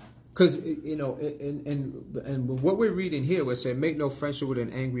what we're reading here, we're saying, make no friendship with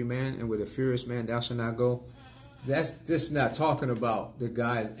an angry man, and with a furious man thou shalt not go. That's just not talking about the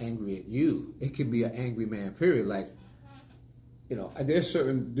guy's angry at you. It could be an angry man, period. Like, there's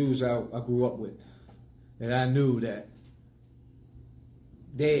certain dudes I grew up with that I knew that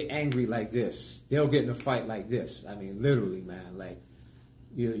they angry like this. They'll get in a fight like this. I mean, literally, man. Like,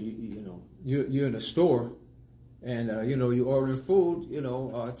 you're in a store, and you ordering food.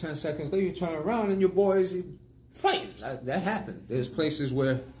 10 seconds later you turn around and your boys fighting. That happened. There's places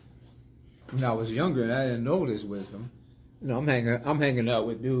where, when I was younger and I didn't know this wisdom, I'm hanging out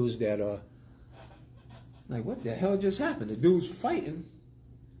with dudes that are like, what the hell just happened? The dude's fighting,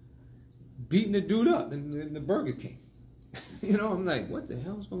 beating the dude up in the Burger King. I'm like, what the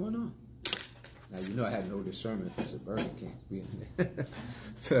hell's going on? Now, I had no discernment if it's a Burger King.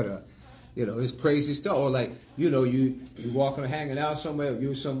 But, it's crazy stuff. Or like, you walking, hanging out somewhere,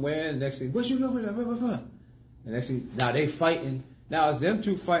 and next thing, what you doing? And next thing, now they fighting. Now it's them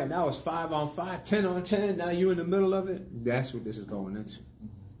two fighting. Now it's 5 on 5, 10 on 10. Now you in the middle of it. That's what this is going into.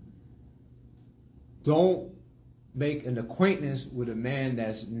 Don't make an acquaintance with a man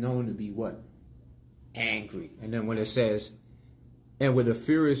that's known to be what? Angry. And then when it says, and with a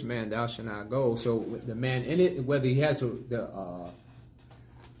furious man thou shalt not go. So with the man in it, whether he has I don't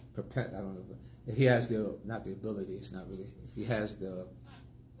know, if he has not the ability, it's not really, if he has I'm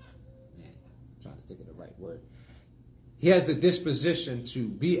trying to think of the right word. He has the disposition to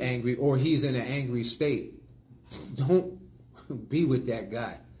be angry, or he's in an angry state. Don't be with that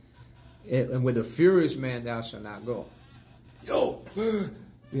guy. And with a furious man thou shalt not go. Yo,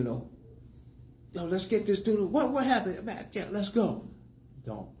 let's get this dude. What happened? Man, yeah, let's go.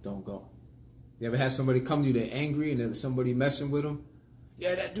 Don't go. You ever had somebody come to you, they're angry, and then somebody messing with them?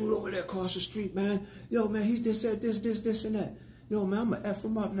 Yeah, that dude over there across the street, man. Yo, man, he's just said this, and that. Yo, man, I'm going to F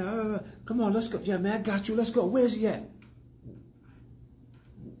him up now. Come on, let's go. Yeah, man, I got you. Let's go. Where's he at?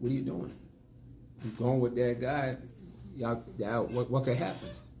 What are you doing? You going with that guy? What could happen?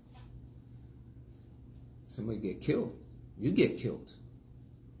 Somebody get killed. You get killed.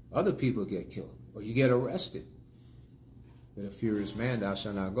 Other people get killed. Or you get arrested. With a furious man thou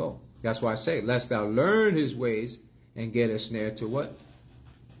shalt not go. That's why I say, lest thou learn his ways and get a snare to what?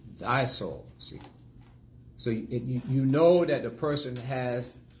 Thy soul. See? So you know that the person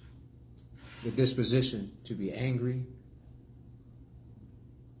has the disposition to be angry.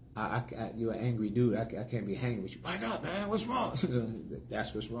 You're an angry dude. I can't be hanging with you. Why not, man? What's wrong?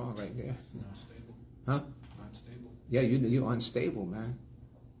 That's what's wrong right there. Unstable. Huh? Unstable. Yeah, you're unstable, man.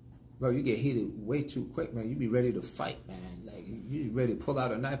 Bro, you get heated way too quick, man. You be ready to fight, man. Like, you ready to pull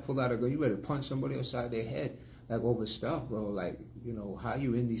out a knife, pull out a gun. You ready to punch somebody upside their head, like, over stuff, bro. Like, how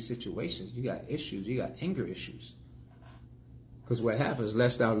you in these situations? You got issues. You got anger issues. Because what happens,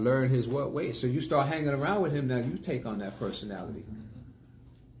 lest thou learn his what way. So you start hanging around with him, now you take on that personality.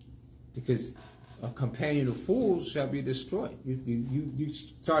 Because a companion of fools shall be destroyed. You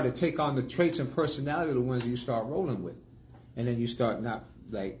start to take on the traits and personality of the ones you start rolling with. And then you start not,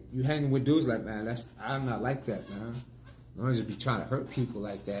 like, you hanging with dudes like, man, I'm not like that, man. I don't just be trying to hurt people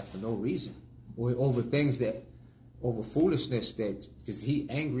like that for no reason. Or over things over foolishness that, because he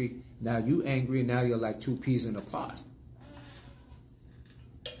angry Now you angry, and now you're like two peas in a pod.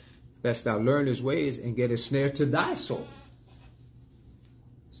 Best thou learn his ways and get a snare to thy soul.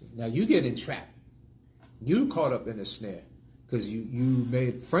 See, now you get entrapped. You caught up in a snare because you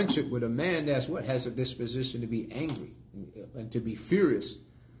made friendship with a man that's what has a disposition to be angry and to be furious.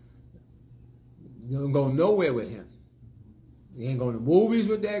 You don't go nowhere with him. You ain't going to movies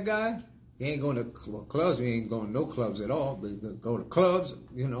with that guy. You ain't going to clubs. You ain't going to no clubs at all. But you go to clubs,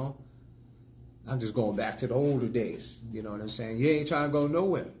 you know. I'm just going back to the older days. You know what I'm saying? You ain't trying to go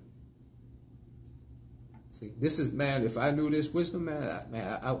nowhere. See, this is, man, if I knew this wisdom,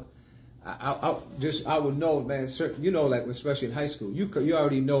 man, I would know, man, certain, you know, like, especially in high school, you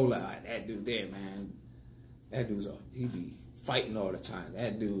already know, like, that dude there, man, that dude's he be fighting all the time.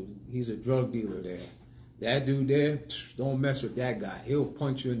 That dude, he's a drug dealer there. That dude there, don't mess with that guy. He'll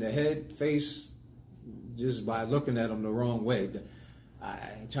punch you in the head, face, just by looking at him the wrong way. I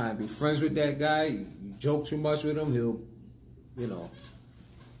ain't trying to be friends with that guy. You joke too much with him, he'll, you know.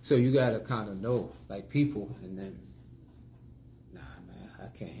 So you got to kind of know, like, people, and then, nah, man,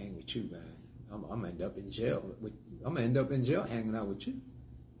 I can't hang with you, man. I'm going to end up in jail. I'm going to end up in jail hanging out with you.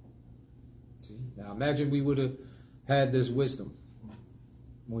 See? Now, imagine we would have had this wisdom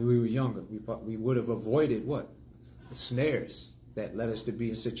when we were younger. We would have avoided what? The snares that led us to be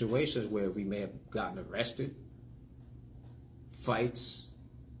in situations where we may have gotten arrested, fights,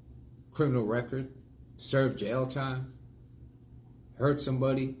 criminal record, served jail time, hurt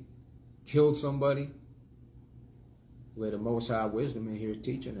somebody, killed somebody. Where the Most High wisdom in here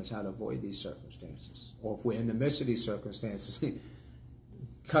teaching us how to avoid these circumstances. Or if we're in the midst of these circumstances,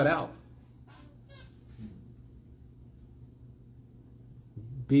 cut out.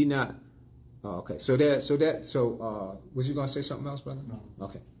 Be not. Oh, okay. So was you gonna say something else, brother? No.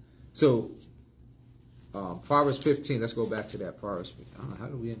 Okay. So Proverbs 15. Let's go back to that. Proverbs 15. I don't know, how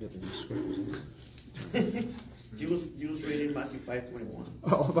do we end up in these scriptures? You was reading Matthew 5:21.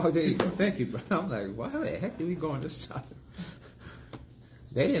 Oh, there you go. Thank you, bro. I'm like, why the heck did we go on this topic?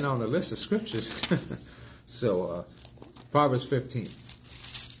 They ain't on the list of scriptures. So, Proverbs 15.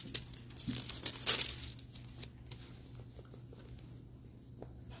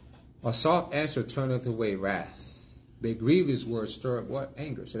 A soft answer turneth away wrath. But grievous words stir up what?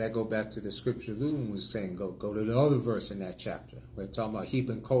 Anger. So that go back to the scripture Loon was saying. Go to the other verse in that chapter. We're talking about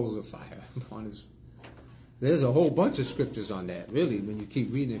heaping coals of fire upon his. There's a whole bunch of scriptures on that, really, when you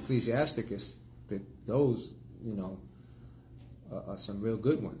keep reading Ecclesiasticus. But those, you know, are some real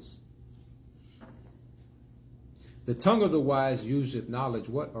good ones. The tongue of the wise useth knowledge,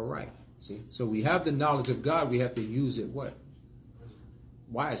 what? Aright. See? So we have the knowledge of God, we have to use it, what?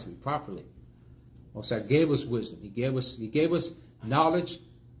 Wisely, properly. Also, God gave us wisdom. He gave us knowledge.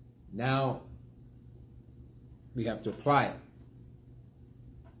 Now, we have to apply it.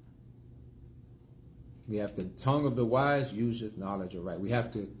 We have the tongue of the wise useth knowledge aright. We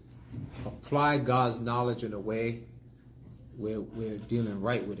have to apply God's knowledge in a way where we're dealing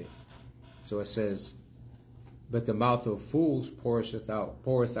right with it. So it says, but the mouth of fools poureth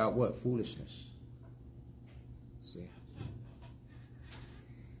out what? Foolishness. See?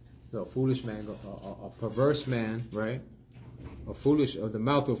 So a foolish man, a perverse man, right? The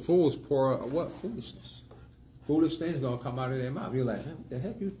mouth of fools pour what? Foolishness. Foolish things gonna come out of their mouth. You're like, man, what the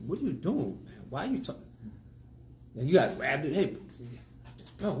heck? What are you doing, man? Why are you talking? And you got grabbed it. Hey,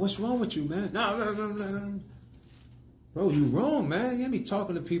 bro, what's wrong with you, man? No. Bro, you wrong, man. You can't be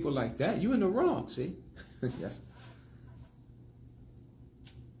talking to people like that. You in the wrong, see? Yes.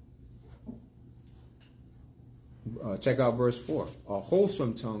 Check out verse 4. A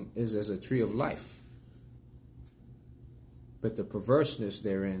wholesome tongue is as a tree of life, but perverseness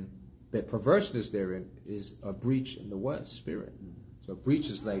therein is a breach in the what? Spirit. So a breach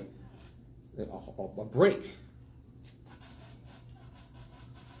is like a break.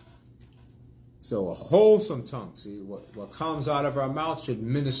 So a wholesome tongue, see, what comes out of our mouth should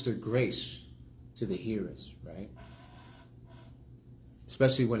minister grace to the hearers, right?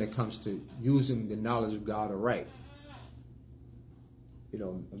 Especially when it comes to using the knowledge of God aright. You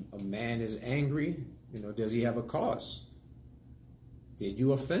know, a man is angry, you know, does he have a cause? Did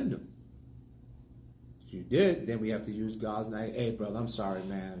you offend him? If you did, then we have to use God's name. Hey, brother, I'm sorry,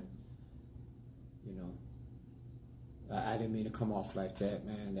 man. You know, I didn't mean to come off like that,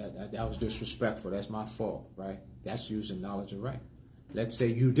 man. That was disrespectful. That's my fault, right? That's using knowledge of right. Let's say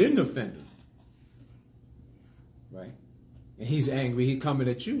you didn't offend him, right? And he's angry, he's coming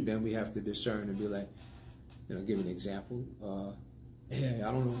at you. Then we have to discern and be like, you know, give an example. Hey,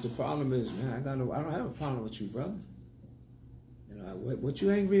 I don't know what the problem is, man. I don't have a problem with you, brother. You know, what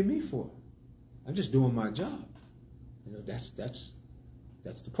you angry at me for? I'm just doing my job. You know, that's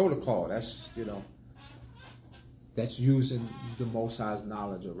That's the protocol. That's, that's using the Most High's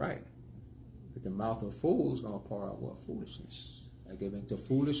knowledge of right. But the mouth of fools going to pour out what? Foolishness. I give into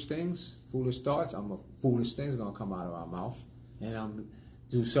foolish things, foolish thoughts. Foolish things going to come out of our mouth. And I'm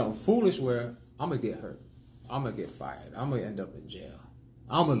do something foolish where I'm going to get hurt. I'm going to get fired. I'm going to end up in jail.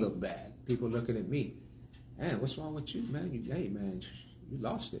 I'm going to look bad. People looking at me. Man, what's wrong with you, man? You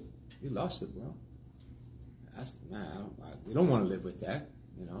lost it. You lost it, bro. We don't want to live with that,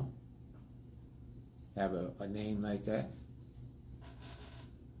 Have a name like that.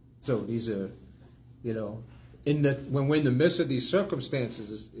 So these are, when we're in the midst of these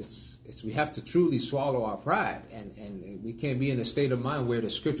circumstances, it's we have to truly swallow our pride, and we can't be in a state of mind where the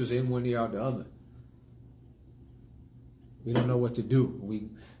scriptures are in one ear out the other. We don't know what to do. We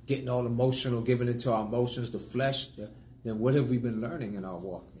getting all emotional, giving into our emotions, the flesh. Then what have we been learning in our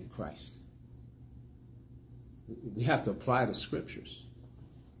walk in Christ? We have to apply the scriptures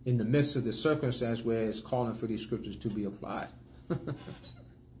in the midst of the circumstance where it's calling for these scriptures to be applied.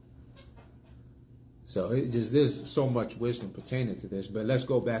 So there's so much wisdom pertaining to this. But let's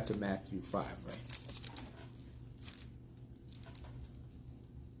go back to Matthew 5, right?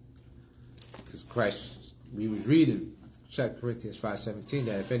 Because Christ, we was reading 2 Corinthians 5:17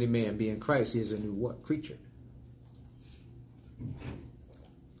 that if any man be in Christ, he is a new what? Creature.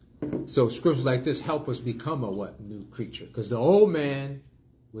 So scriptures like this help us become a what? New creature. Because the old man,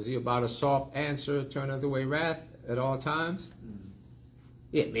 was he about a soft answer, turn other way wrath at all times?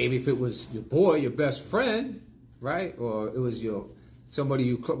 Yeah, maybe if it was your boy, your best friend, right? Or it was somebody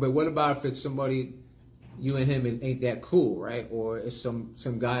you, but what about if it's somebody you and him ain't that cool, right? Or it's some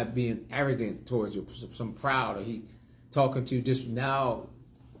guy being arrogant towards you, some proud, or he talking to you just now,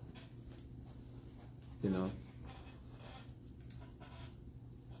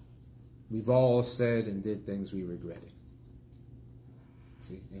 We've all said and did things we regretted.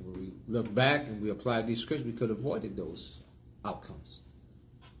 See, and when we look back and we applied these scriptures, we could have avoided those outcomes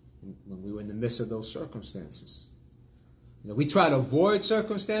when we were in the midst of those circumstances. We try to avoid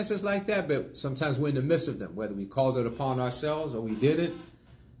circumstances like that, but sometimes we're in the midst of them. Whether we called it upon ourselves or we didn't,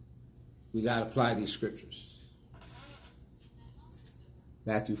 we got to apply these scriptures.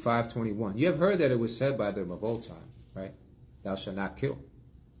 Matthew 5:21. You have heard that it was said by them of old time, right? Thou shalt not kill.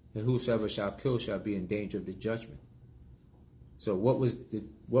 And whosoever shall kill shall be in danger of the judgment. So what was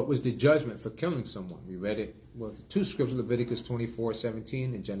the judgment for killing someone? We read it. Well, the two scriptures, Leviticus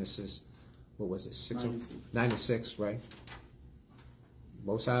 24:17 and Genesis, 96, right?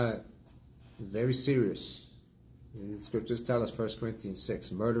 Most High, very serious. The scriptures tell us, 1 Corinthians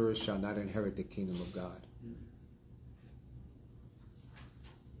 6, murderers shall not inherit the kingdom of God.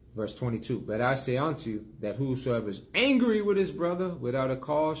 Verse 22, but I say unto you that whosoever is angry with his brother without a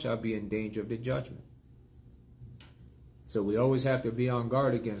cause shall be in danger of the judgment. So we always have to be on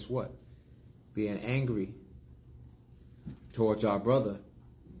guard against what? Being angry towards our brother,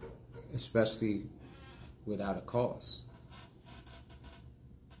 especially without a cause.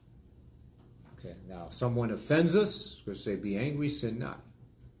 Okay, now if someone offends us, we'll say, be angry, sin not.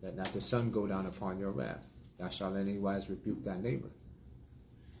 Let not the sun go down upon your wrath. Thou shalt in any wise rebuke thy neighbor.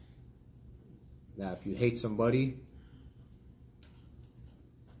 Now, if you hate somebody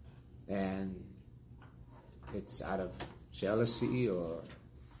and it's out of jealousy or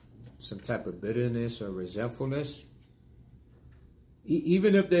some type of bitterness or resentfulness,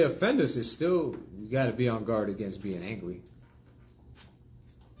 even if they offend us, it's still, you got to be on guard against being angry.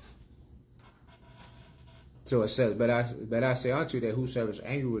 So it says, but I say unto you that whosoever is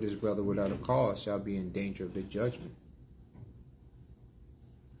angry with his brother without a cause shall be in danger of the judgment.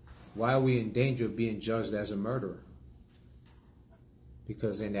 Why are we in danger of being judged as a murderer?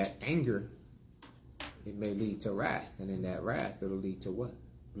 Because in that anger, it may lead to wrath. And in that wrath, it'll lead to what?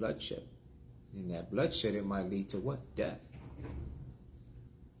 Bloodshed. In that bloodshed, it might lead to what? Death.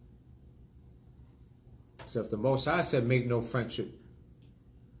 So if the Most High said, make no friendship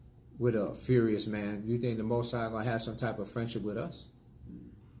with a furious man, you think the Most High is going to have some type of friendship with us?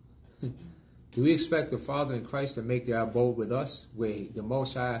 Do we expect the Father in Christ to make their abode with us, where the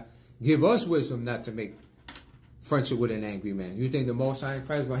Most High give us wisdom not to make friendship with an angry man? You think the Most High in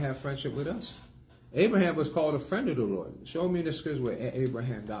Christ is going to have friendship with us? Abraham was called a friend of the Lord. Show me in the scriptures where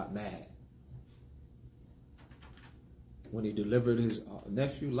Abraham got mad when he delivered his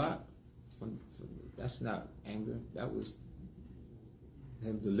nephew Lot. That's not anger. That was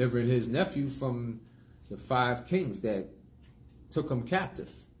him delivering his nephew from the 5 kings that took him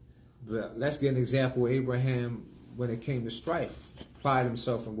captive. But let's get an example of Abraham when it came to strife. Applied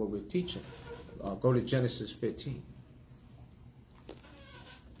himself in what we're teaching. Go to Genesis 15.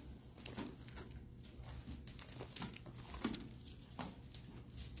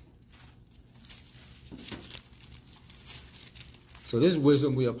 So this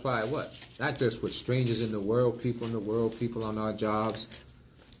wisdom we apply what? Not just with strangers in the world, people on our jobs,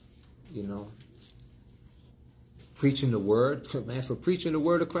 you know. Preaching the word. Man, for preaching the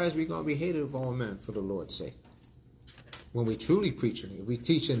word of Christ, we're going to be hated of all men for the Lord's sake. When we truly preaching, if we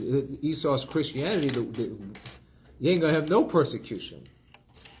teaching Esau's Christianity, you ain't going to have no persecution.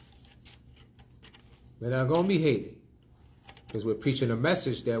 We're not going to be hated. Because we're preaching a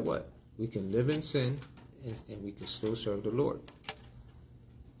message that what? We can live in sin and we can still serve the Lord.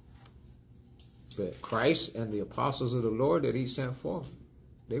 But Christ and the apostles of the Lord that he sent forth,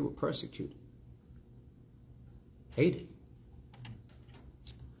 they were persecuted. Hated.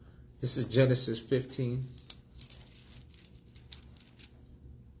 This is Genesis 15.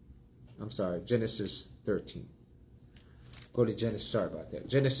 I'm sorry, Genesis 13. Go to Genesis, sorry about that.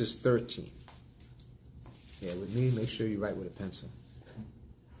 Genesis 13. Yeah, with me, make sure you write with a pencil.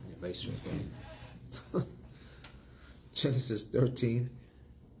 Eraser again. Genesis 13.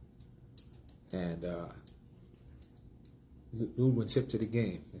 And Lou went hip to the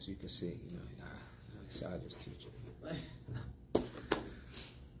game, as you can see. You know, so I'll just teach it.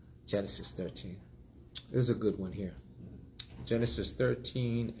 Genesis 13. This is a good one here. Genesis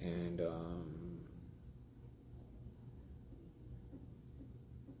 13 and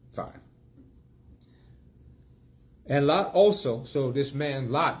 5. And Lot also, so this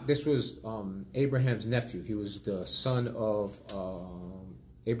man Lot, this was Abraham's nephew. He was the son of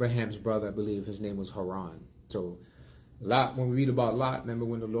Abraham's brother, I believe his name was Haran. So Lot, when we read about Lot, remember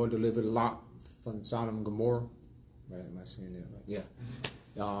when the Lord delivered Lot from Sodom and Gomorrah? Right, am I saying that right? Yeah.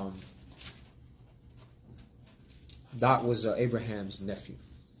 Lot was Abraham's nephew.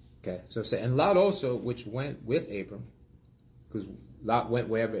 Okay, so and Lot also, which went with Abram, because Lot went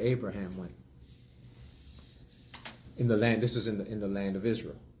wherever Abraham went. In the land, this is in the land of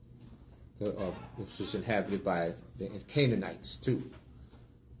Israel, which was inhabited by the Canaanites too,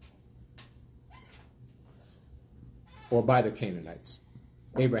 or by the Canaanites.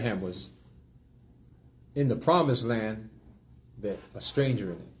 Abraham was in the promised land, but a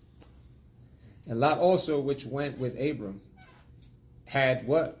stranger in it. And Lot also, which went with Abram, had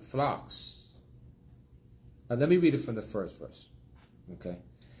what? Flocks. Now let me read it from the first verse. Okay.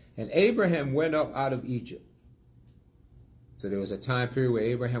 And Abraham went up out of Egypt. So there was a time period where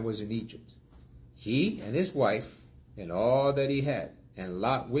Abraham was in Egypt. He and his wife and all that he had, and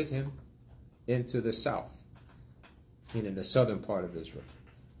Lot with him into the south, meaning the southern part of Israel.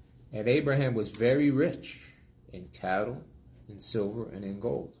 And Abraham was very rich in cattle, in silver, and in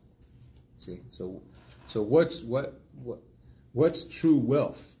gold. See, so what's true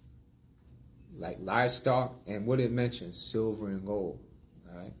wealth? Like livestock, and what it mentions, silver and gold.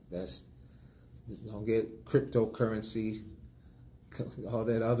 All right, don't get cryptocurrency, all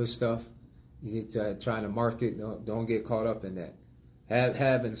that other stuff. You trying to market, don't get caught up in that.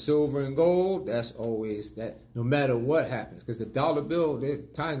 Having silver and gold, that's always that. No matter what happens, because the dollar bill, the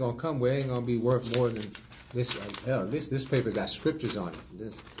time gonna come where it ain't gonna be worth more than this. Hell, this paper got scriptures on it.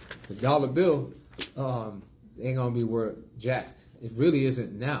 The dollar bill ain't gonna be worth jack. It really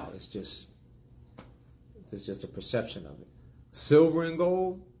isn't now. It's just a perception of it. Silver and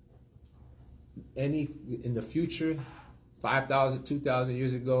gold, in the future, 5,000, 2,000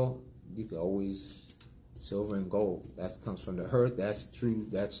 years ago, you could always silver and gold. That comes from the earth. That's true.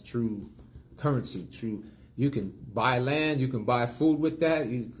 That's true currency. True. You can buy land. You can buy food with that.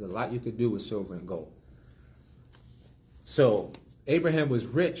 There's a lot you could do with silver and gold. So Abraham was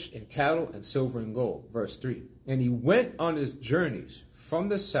rich in cattle and silver and gold. Verse 3. And he went on his journeys from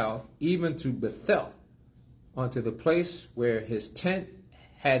the south even to Bethel, unto the place where his tent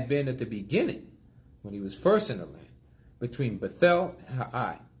had been at the beginning, when he was first in the land, between Bethel and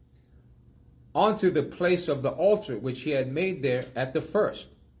Hai, unto the place of the altar which he had made there at the first.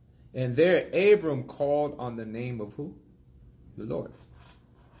 And there Abram called on the name of who? The Lord.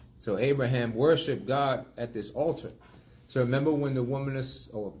 So Abraham worshipped God at this altar. So remember when the woman this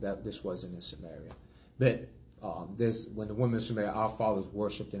wasn't in Samaria, but when the woman in Samaria, our fathers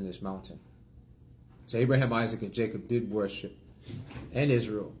worshipped in this mountain. So Abraham, Isaac, and Jacob did worship, and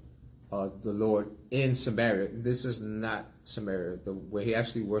Israel, the Lord in Samaria. This is not Samaria. Where he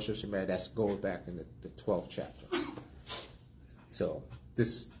actually worshipped Samaria, that's goes back in the 12th chapter. So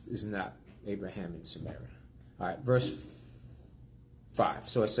this is not Abraham in Samaria. All right, verse 5.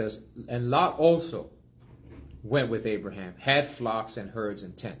 So it says, and Lot also went with Abraham, had flocks and herds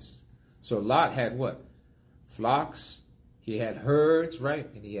and tents. So Lot had what? Flocks, he had herds, right?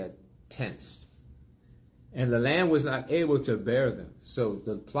 And he had tents. And the land was not able to bear them. So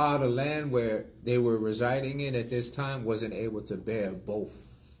the plot of land where they were residing in at this time wasn't able to bear both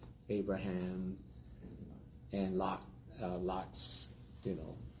Abraham and Lot Lot's,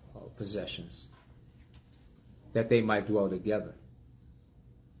 possessions, that they might dwell together.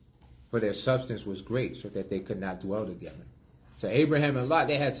 For their substance was great, so that they could not dwell together. So Abraham and Lot,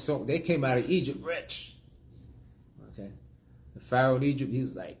 they came out of Egypt rich. Okay, the Pharaoh in Egypt, he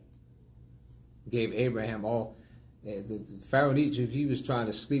was like, gave Abraham all. The Pharaoh in Egypt, he was trying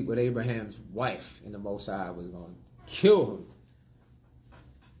to sleep with Abraham's wife, and the Most High was going to kill him.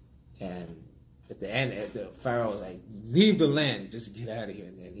 And at the end, the Pharaoh was like, leave the land, just get out of here.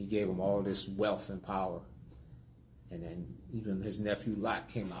 And then he gave him all this wealth and power. And then even his nephew Lot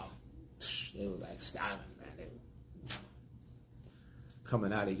came out. They were like starving, man. They were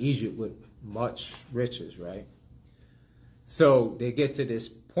coming out of Egypt with much riches, right? So they get to this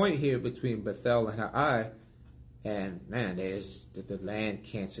point here between Bethel and Ai, and man, the land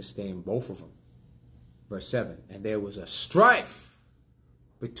can't sustain both of them. Verse 7, and there was a strife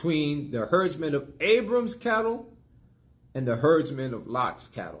between the herdsmen of Abram's cattle and the herdsmen of Lot's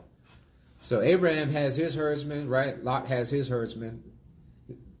cattle. So Abraham has his herdsmen, right? Lot has his herdsmen.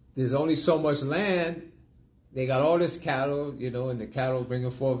 There's only so much land. They got all this cattle, and the cattle bringing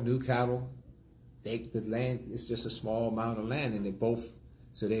forth new cattle. The land is just a small amount of land, and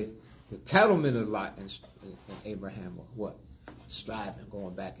the cattlemen of Lot and Abraham are what? Striving,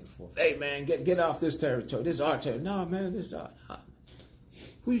 going back and forth. Hey man, get off this territory. This is our territory. No man, this is our.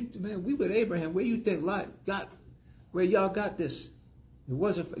 We with Abraham. Where you think Lot got? Where y'all got this? It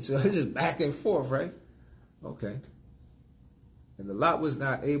wasn't. So this is back and forth, right? Okay. And the lot was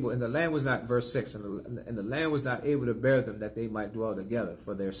not able, and the land was not, verse 6, and the land was not able to bear them that they might dwell together,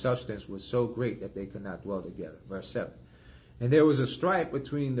 for their substance was so great that they could not dwell together. Verse 7. And there was a strife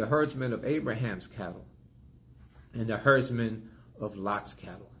between the herdsmen of Abraham's cattle and the herdsmen of Lot's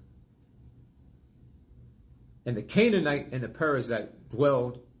cattle. And the Canaanite and the Perizzite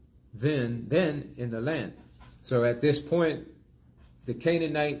dwelled then in the land. So at this point, the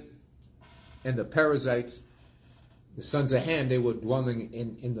Canaanite and the Perizzites, the sons of Ham, they were dwelling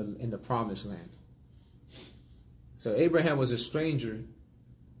in the promised land. So Abraham was a stranger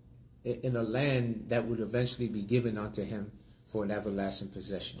in a land that would eventually be given unto him for an everlasting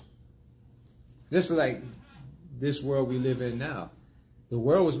possession. Just like this world we live in now. The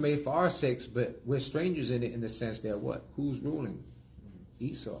world was made for our sakes, but we're strangers in it in the sense that what? Who's ruling?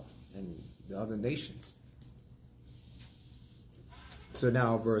 Esau and the other nations. So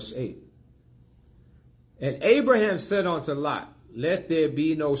now verse 8. And Abraham said unto Lot, let there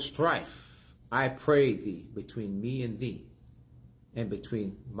be no strife, I pray thee, between me and thee, and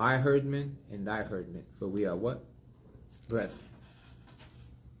between my herdmen and thy herdmen, for we are what? Brethren.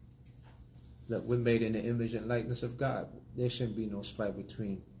 Look, we're made in the image and likeness of God. There shouldn't be no strife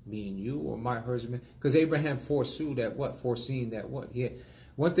between me and you or my herdsmen. Because Abraham foreseeing that what?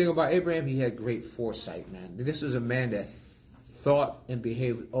 One thing about Abraham, he had great foresight, man. This was a man that thought and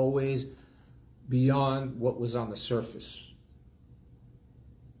behaved always beyond what was on the surface.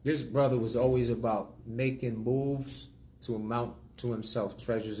 This brother was always about making moves to amount to himself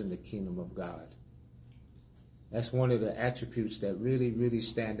treasures in the kingdom of God. That's one of the attributes that really, really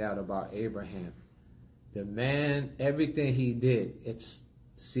stand out about Abraham. The man, everything he did, it's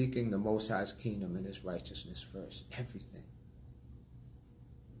seeking the Most High's kingdom and his righteousness first. Everything.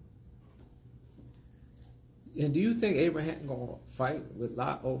 And do you think Abraham going to fight with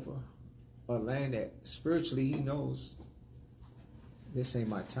Lot over a land that spiritually he knows this ain't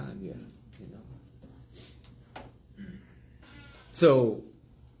my time yet, So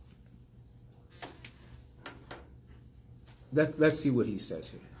let's see what he says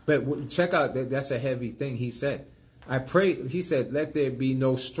here. But check out, that's a heavy thing he said. He said, let there be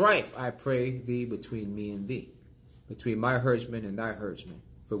no strife, I pray thee, between me and thee, between my herdsmen and thy herdsmen,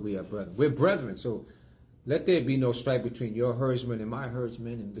 for we are brethren. We're brethren, so let there be no strife between your herdsmen and my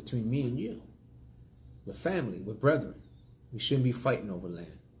herdsmen, and between me and you. We're family, we're brethren. We shouldn't be fighting over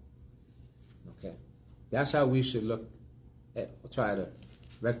land. Okay? That's how we should look try to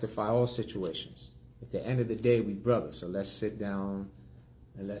rectify all situations. At the end of the day, we brothers, so let's sit down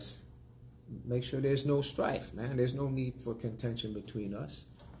and let's make sure there's no strife, man. There's no need for contention between us,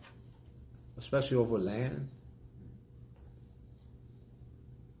 especially over land.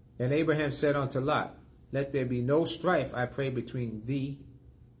 And Abraham said unto Lot, let there be no strife, I pray, between me.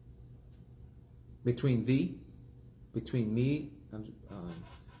 Let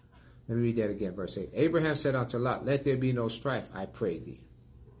me read that again, verse 8. Abraham said unto Lot, let there be no strife, I pray thee,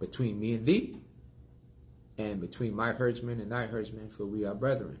 between me and thee, and between my herdsmen and thy herdsmen, for we are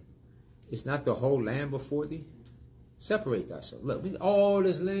brethren. Is not the whole land before thee? Separate thyself. Look, we got all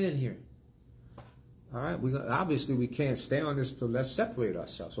this land here. All right, obviously we can't stay on this, so let's separate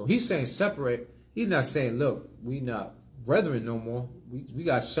ourselves. So he's saying separate. He's not saying, look, we not brethren no more. We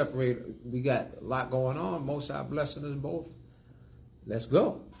got separated. We got a lot going on. Most High blessing us both. Let's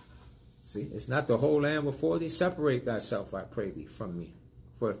go. See, it's not the whole land before thee. Separate thyself, I pray thee, from me.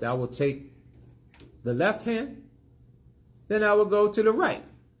 For if thou wilt take the left hand, then I will go to the right.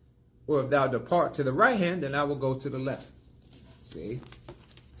 Or if thou depart to the right hand, then I will go to the left. See?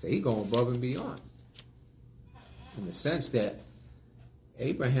 So he going above and beyond. In the sense that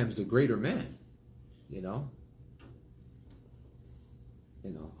Abraham's the greater man. You know?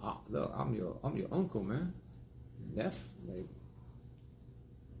 Look, I'm your uncle, man. Like,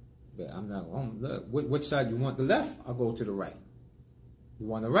 but I'm not on. Look, which side you want? The left? I'll go to the right. You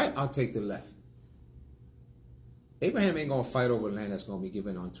want the right? I'll take the left. Abraham ain't gonna fight over land that's gonna be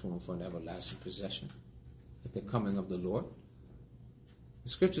given unto him for an everlasting possession at the coming of the Lord. The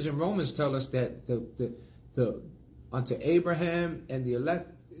scriptures in Romans tell us that the unto Abraham and the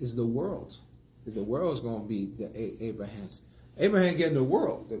elect is the world. The world is gonna be the Abraham's. Abraham getting the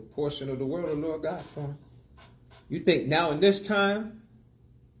world, the portion of the world the Lord got for him. You think now in this time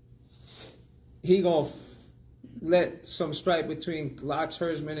he gonna let some strife between Lot's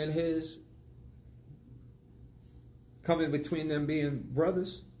herdsmen and his come in between them being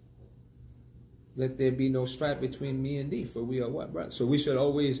brothers? Let there be no strife between me and thee, for we are what, brothers? So we should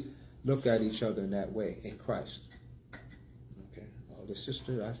always look at each other in that way in Christ. Okay. Oh, the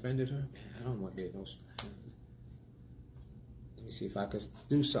sister, I offended her. I don't want there no strife. Let me see if I can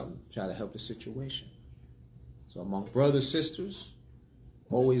do something, try to help the situation. So among brothers, sisters,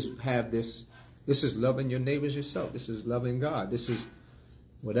 always have this. This is loving your neighbors yourself. This is loving God. This is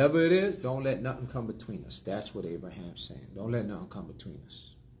whatever it is, don't let nothing come between us. That's what Abraham's saying. Don't let nothing come between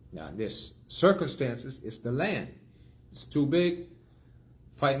us. Now, in this circumstances, it's the land. It's too big.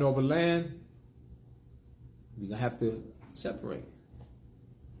 Fighting over land, we're going to have to separate.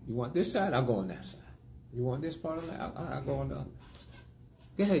 You want this side? I'll go on that side. You want this part of the land? I'll go on the other.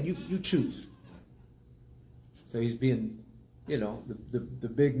 Go ahead, you choose. So he's being,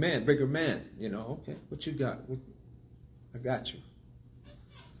 the big man, bigger man. Okay, what you got? I got you.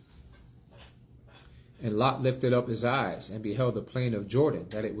 And Lot lifted up his eyes and beheld the plain of Jordan,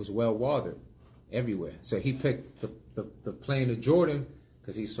 that it was well watered everywhere. So he picked the plain of Jordan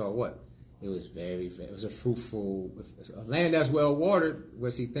because he saw what? It was it was a fruitful, a land that's well watered.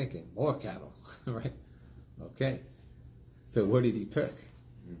 What's he thinking? More cattle, right? Okay. But what did he pick?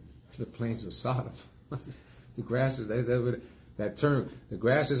 The plains of Sodom. The grass is, that term, the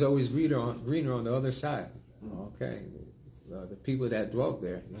grass is always greener on the other side. Okay. The people that dwelt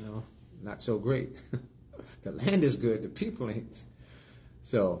there, not so great. The land is good, the people ain't.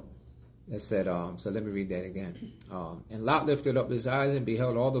 So it said, so let me read that again. And Lot lifted up his eyes and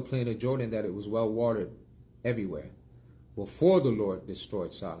beheld all the plain of Jordan, that it was well watered everywhere, before the Lord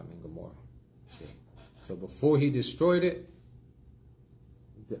destroyed Sodom and Gomorrah. See? So before he destroyed it,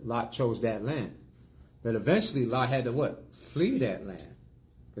 Lot chose that land. But eventually Lot had to what? Flee that land.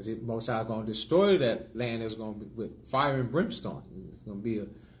 Because Most High going to destroy that land. Is going to be with fire and brimstone. It's going to be a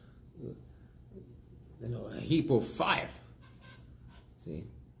heap of fire. See?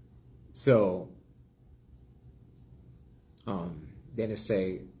 So, then it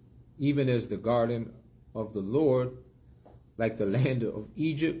say, even as the garden of the Lord, like the land of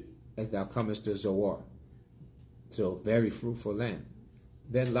Egypt, as thou comest to Zoar. So, very fruitful land.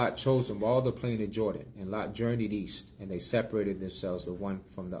 Then Lot chose from all the plain of Jordan, and Lot journeyed east, and they separated themselves the one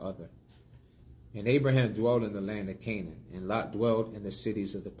from the other. And Abraham dwelled in the land of Canaan, and Lot dwelled in the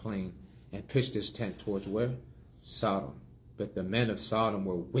cities of the plain, and pitched his tent towards where? Sodom. But the men of Sodom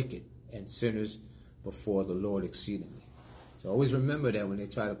were wicked and sinners before the Lord exceedingly. So always remember that when they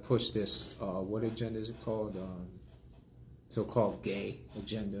try to push this, what agenda is it called? So-called gay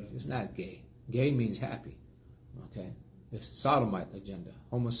agenda. It's not gay. Gay means happy. Okay? It's sodomite agenda,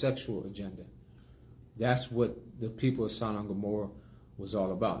 homosexual agenda. That's what the people of Sodom and Gomorrah was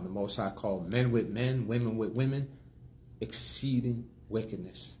all about. And the Most High called men with men, women with women, exceeding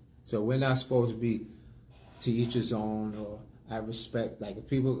wickedness. So we're not supposed to be to each his own, or I respect, like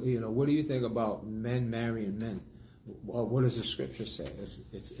people, what do you think about men marrying men? Well, what does the scripture say?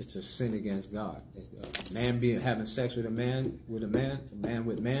 It's a sin against God. It's a man having sex with a man, a man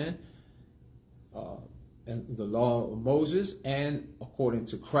with man, and the law of Moses, and according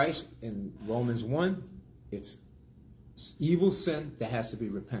to Christ in Romans 1, it's evil sin that has to be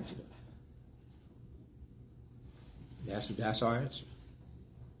repented of. That's our answer.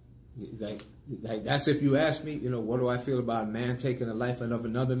 Like that's if you ask me, what do I feel about a man taking the life of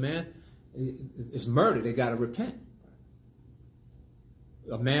another man? It's murder. They got to repent.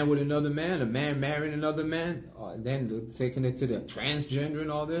 A man with another man, a man marrying another man, and then taking it to the transgender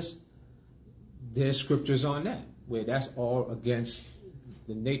and all this. There's scriptures on that. where that's all against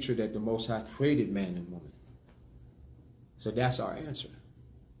the nature that the Most High created man and woman. So that's our answer.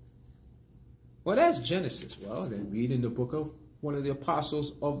 Well, that's Genesis. Well, then read in the book of one of the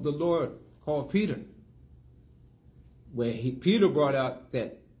apostles of the Lord called Peter, where Peter brought out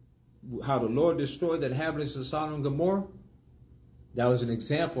that how the Lord destroyed the inhabitants of Sodom and Gomorrah. That was an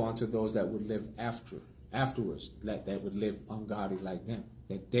example unto those that would live afterwards, that would live ungodly like them,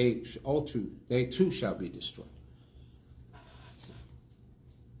 that they too shall be destroyed. So,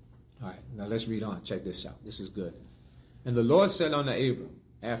 all right, now let's read on. Check this out. This is good. And the Lord said unto Abram,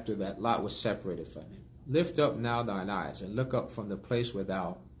 after that Lot was separated from him, lift up now thine eyes, and look up from the place where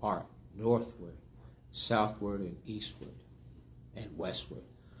thou art, northward, southward, and eastward, and westward.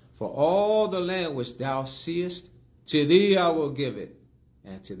 For all the land which thou seest, to thee I will give it,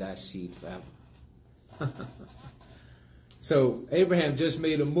 and to thy seed forever. So Abraham just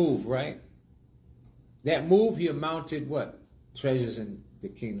made a move, right? That move, he amounted what? Treasures in the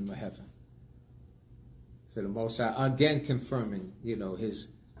kingdom of heaven. So the Most High, again confirming, his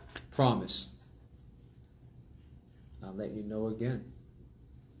promise. I'll let you know again.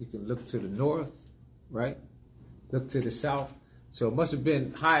 You can look to the north, right? Look to the south. So it must have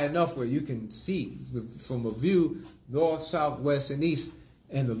been high enough where you can see from a view, north, south, west, and east.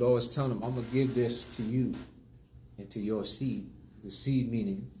 And the Lord is telling him, I'm going to give this to you and to your seed. The seed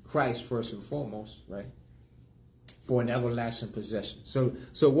meaning Christ first and foremost, right? For an everlasting possession. So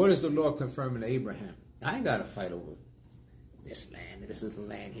what is the Lord confirming to Abraham? I ain't got to fight over this land. This is the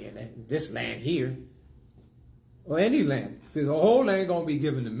land here. This land here. Or any land. The whole land going to be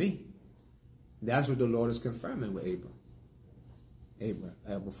given to me. That's what the Lord is confirming with Abram.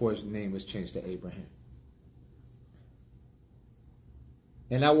 Before his name was changed to Abraham.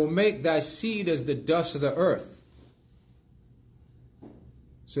 And I will make thy seed as the dust of the earth,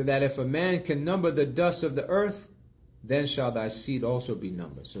 so that if a man can number the dust of the earth, then shall thy seed also be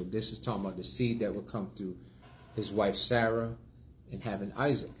numbered. So this is talking about the seed that will come through his wife Sarah and having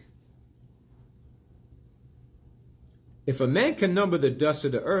Isaac. If a man can number the dust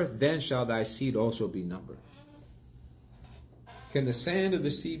of the earth, then shall thy seed also be numbered. Can the sand of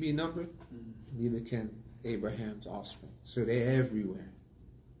the sea be numbered? Neither can Abraham's offspring. So they're everywhere.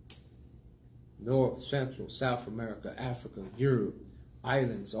 North, Central, South America, Africa, Europe,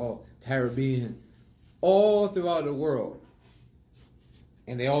 islands, all Caribbean, all throughout the world.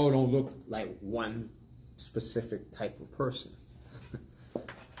 And they all don't look like one specific type of person.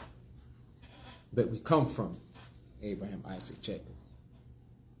 But we come from Abraham, Isaac, Jacob.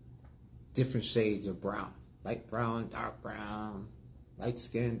 Different shades of brown. Light brown, dark brown, light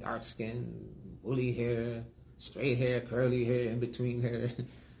skin, dark skin, woolly hair, straight hair, curly hair, in between hair,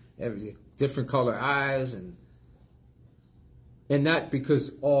 everything. Different color eyes, and not because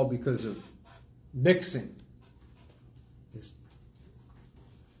of mixing.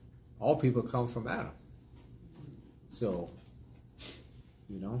 All people come from Adam. So,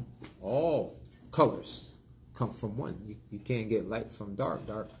 all colors come from one. You can't get light from dark,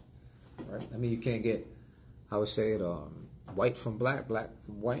 right? I mean, you can't get, I would say it, white from black, black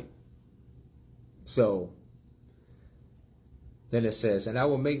from white. So, then it says, and I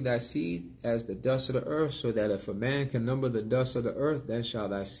will make thy seed as the dust of the earth, so that if a man can number the dust of the earth, then shall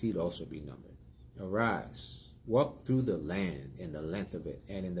thy seed also be numbered. Arise, walk through the land in the length of it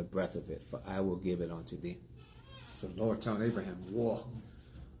and in the breadth of it, for I will give it unto thee. So the Lord telling Abraham, walk.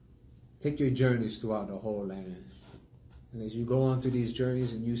 Take your journeys throughout the whole land. And as you go on through these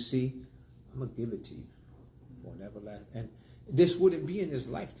journeys and you see, I'm going to give it to you for an everlasting. And this wouldn't be in his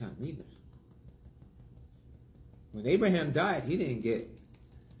lifetime either. When Abraham died, he didn't get,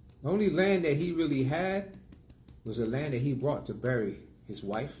 the only land that he really had was a land that he brought to bury his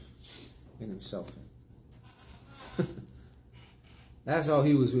wife and himself in. That's all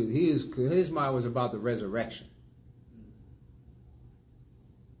he was. His mind was about the resurrection.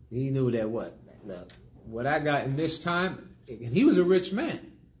 He knew that what I got in this time, and he was a rich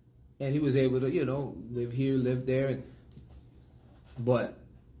man. And he was able to, live here, live there. But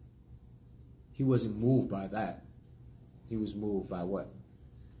he wasn't moved by that. He was moved by what?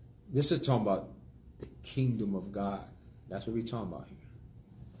 This is talking about the kingdom of God. That's what we're talking about here.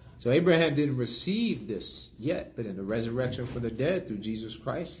 So Abraham didn't receive this yet, but in the resurrection from the dead through Jesus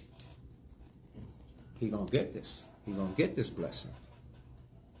Christ, he's going to get this. He's going to get this blessing.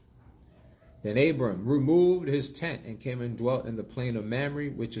 Then Abram removed his tent and came and dwelt in the plain of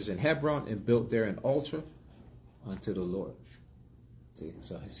Mamre, which is in Hebron, and built there an altar unto the Lord.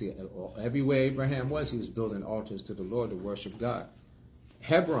 See, everywhere Abraham was, he was building altars to the Lord to worship God.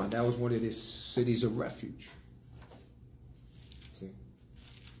 Hebron, that was one of his cities of refuge. See,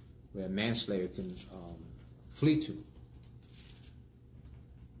 where a manslayer can flee to.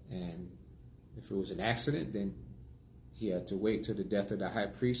 And if it was an accident, then he had to wait till the death of the high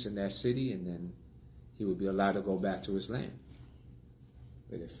priest in that city, and then he would be allowed to go back to his land.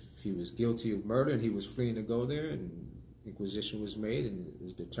 But if he was guilty of murder and he was fleeing to go there, and inquisition was made, and it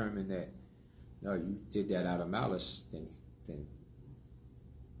was determined that, no, you did that out of malice, then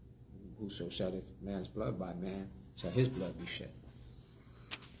whoso sheddeth man's blood, by man shall his blood be shed.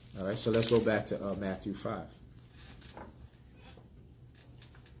 All right, so let's go back to Matthew 5.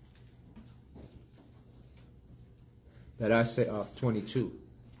 That I say, 22.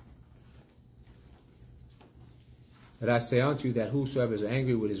 That I say unto you that whosoever is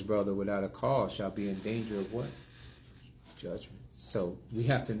angry with his brother without a cause shall be in danger of what? Judgment. So we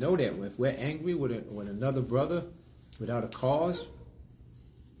have to know that if we're angry with another brother without a cause,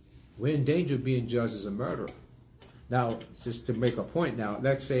 we're in danger of being judged as a murderer. Now, just to make a point now,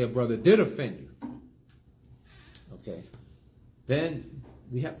 let's say a brother did offend you. Okay. Then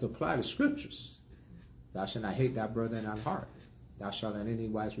we have to apply the scriptures. Thou shalt not hate thy brother in thine heart. Thou shalt in any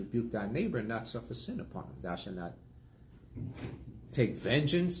wise rebuke thy neighbor and not suffer sin upon him. Thou shalt not take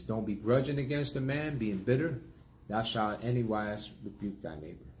vengeance. Don't be grudging against a man, being bitter. Thou shalt in any wise rebuke thy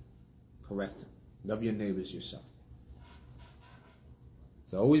neighbor. Correct him. Love your neighbors yourself.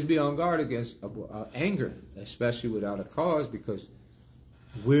 So always be on guard against anger, especially without a cause, because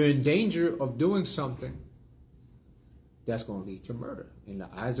we're in danger of doing something that's going to lead to murder. In the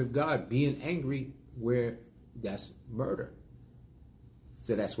eyes of God, being angry, that's murder.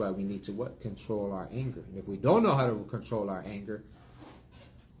 So that's why we need to control our anger. And if we don't know how to control our anger,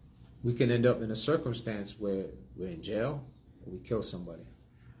 we can end up in a circumstance where we're in jail or we kill somebody.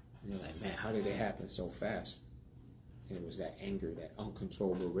 And you're like, man, how did it happen so fast? And it was that anger, that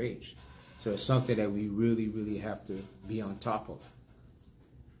uncontrollable rage. So it's something that we really, really have to be on top of.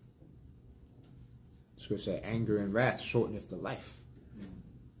 Scripture says, anger and wrath shorteneth the life.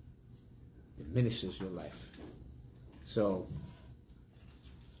 Diminishes your life. So,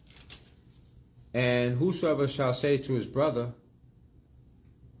 and whosoever shall say to his brother,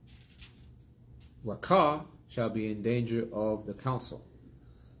 Rakah, shall be in danger of the council.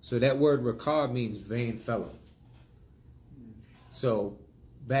 So that word Rakah means vain fellow. So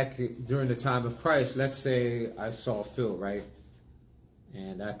back during the time of Christ, let's say I saw Phil, right?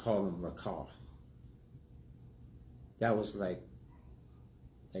 And I call him Rakah. That was like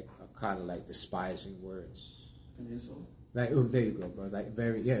kind of like despising words. An insult? Like, oh, there you go, bro. Like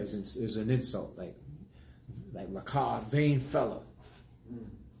it was an insult. Like Rakah, vain fellow.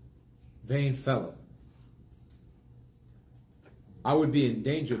 Vain fellow. I would be in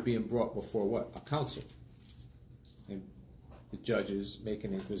danger of being brought before what? A council. And the judges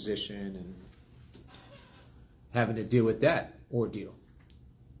making inquisition and having to deal with that ordeal.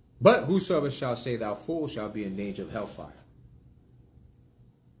 But whosoever shall say thou fool shall be in danger of hellfire.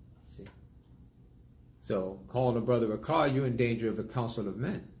 See? So calling a brother a car, you're in danger of the council of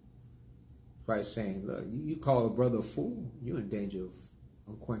men. Christ saying, look, you call a brother a fool, you're in danger of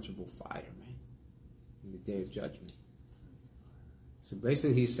unquenchable fire, man, in the day of judgment. So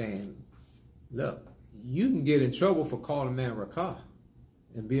basically he's saying, look, you can get in trouble for calling a man Rakah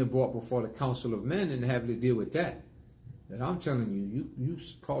and being brought before the council of men and having to deal with that. But I'm telling you, you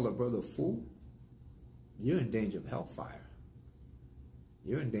call a brother a fool, you're in danger of hellfire.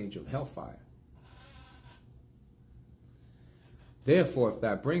 You're in danger of hellfire. Therefore, if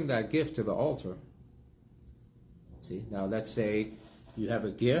thou bring thy gift to the altar, see, now let's say you have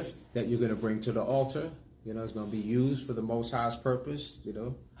a gift that you're going to bring to the altar, it's going to be used for the Most High's purpose,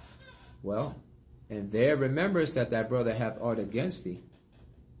 Well, and there remembers that thy brother hath aught against thee,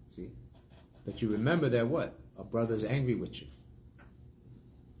 see, but you remember that what? A brother's angry with you,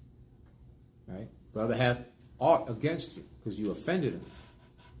 right? Brother hath aught against you because you offended him.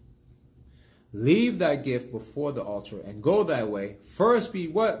 Leave thy gift before the altar and go thy way. First be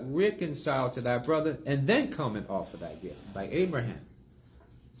what? Reconciled to thy brother, and then come and offer thy gift. Like Abraham.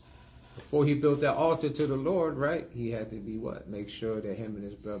 Before he built that altar to the Lord, right? He had to be what? Make sure that him and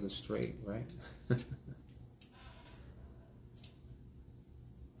his brother straight, right?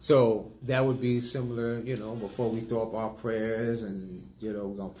 So that would be similar, before we throw up our prayers and, we're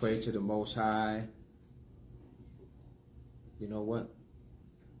going to pray to the Most High. You know what?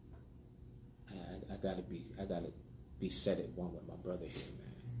 I gotta be set at one with my brother here,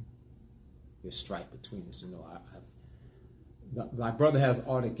 man. There's strife between us. My brother has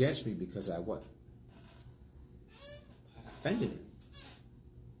aught against me because I what? I offended him.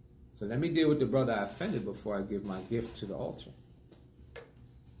 So let me deal with the brother I offended before I give my gift to the altar.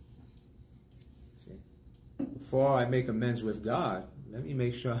 See? Before I make amends with God, let me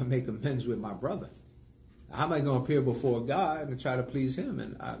make sure I make amends with my brother How am I going to appear before God and try to please him,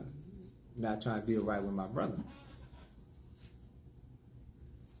 and I'm not trying to deal right with my brother?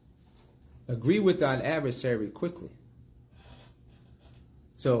 Agree with thine adversary quickly.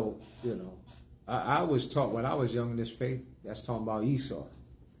 So, I was taught when I was young in this faith, that's talking about Esau,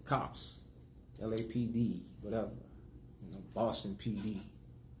 cops, LAPD, whatever, Boston PD.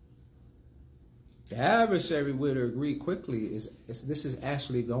 The adversary would agree quickly this is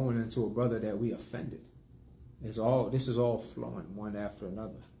actually going into a brother that we offended. This is all flowing one after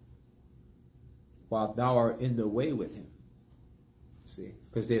another. While thou art in the way with him. See,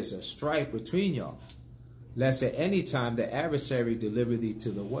 because there's a strife between y'all. Lest at any time the adversary deliver thee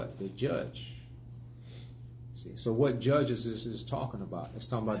to the what? The judge. See, so what judges this is talking about? It's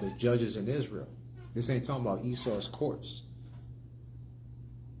talking about the judges in Israel. This ain't talking about Esau's courts.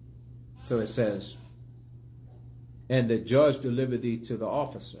 So it says, and the judge deliver thee to the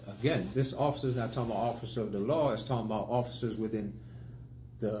officer. Again, this officer is not talking about officer of the law. It's talking about officers within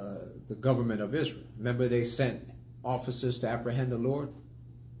the government of Israel. Remember they sent officers to apprehend the Lord?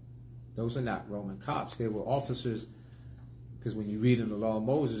 Those are not Roman cops. They were officers, because when you read in the law of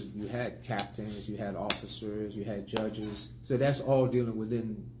Moses, you had captains, you had officers, you had judges. So that's all dealing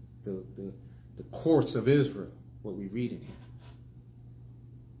within the courts of Israel, what we read in here.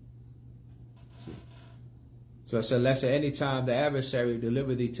 See? So it said, lest at any time the adversary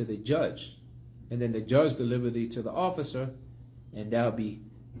deliver thee to the judge, and then the judge deliver thee to the officer, and thou be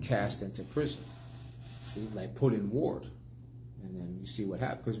cast into prison. See, like put in ward. And then you see what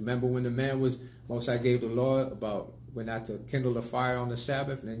happened. Because remember when the man Most High gave the law about when not to kindle a fire on the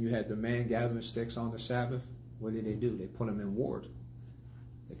Sabbath, and then you had the man gathering sticks on the Sabbath. What did they do? They put him in ward.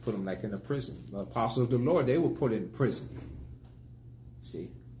 They put him like in a prison. The apostles of the Lord, they were put in prison.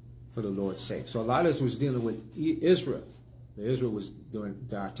 See, for the Lord's sake. So a lot of this was dealing with Israel. Israel was during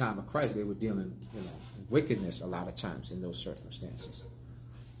our time of Christ. They were dealing, with wickedness a lot of times in those circumstances.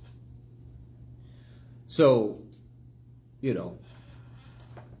 So, you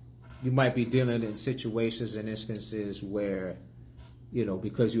might be dealing in situations and instances where,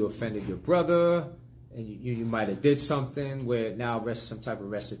 because you offended your brother, and you might have did something where now some type of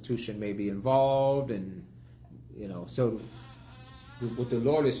restitution may be involved, and so what the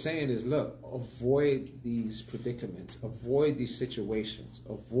Lord is saying is, look, avoid these predicaments, avoid these situations,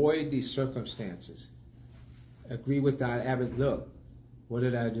 avoid these circumstances. Agree with thine adversary. Look, what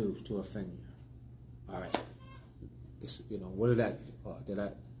did I do to offend you? All right, what did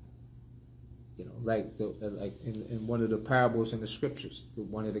I like in one of the parables in the scriptures,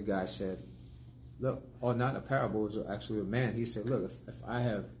 one of the guys said, look, or not a parable, it was actually a man. He said, look, if I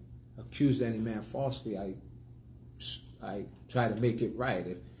have accused any man falsely, I try to make it right.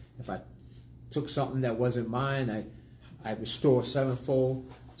 If I took something that wasn't mine, I restore sevenfold.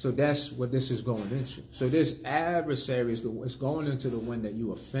 So that's what this is going into. So this adversary is going into the one that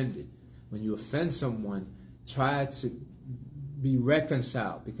you offended. When you offend someone, try to be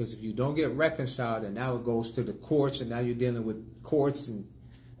reconciled, because if you don't get reconciled, and now it goes to the courts, and now you're dealing with courts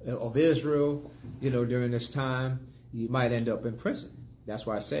of Israel, during this time, you might end up in prison. That's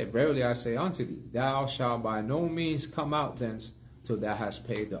why I say, verily I say unto thee, thou shalt by no means come out thence till thou hast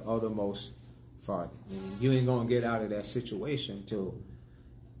paid the othermost farthing. Meaning you ain't going to get out of that situation till,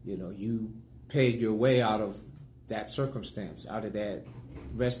 you paid your way out of that circumstance, out of that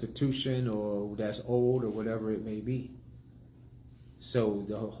restitution or that's owed or whatever it may be. So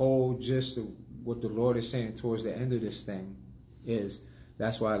the whole gist of what the Lord is saying towards the end of this thing is,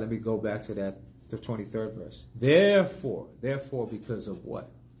 that's why, let me go back to the 23rd verse. Therefore, because of what?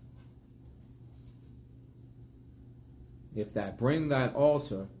 If thou bring thine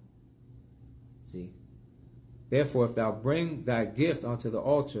altar, see, therefore if thou bring thy gift unto the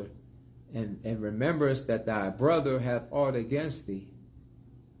altar, and rememberest that thy brother hath aught against thee,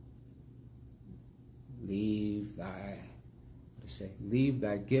 leave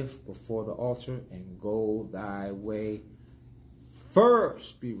thy gift before the altar and go thy way.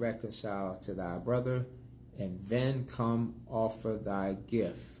 First be reconciled to thy brother, and then come offer thy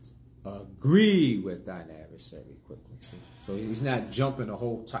gift. Agree with thine adversary quickly. See? So he's not jumping the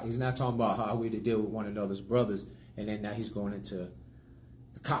whole time. He's not talking about how we to deal with one another's brothers, and then now he's going into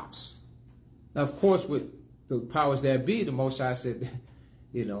the cops. Now, of course, with the powers that be, the Most High said,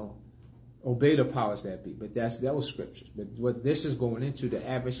 obey the powers that be. But that was scriptures. But what this is going into, the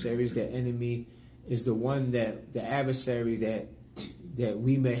adversaries, the enemy, is the one that, the adversary that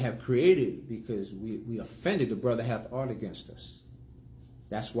we may have created because we offended. The brother hath aught against us.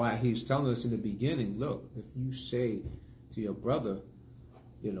 That's why he's telling us in the beginning, look, if you say to your brother,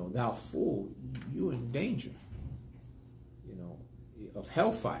 thou fool, you're in danger, of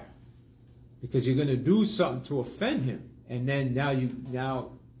hellfire. because you're going to do something to offend him, and then now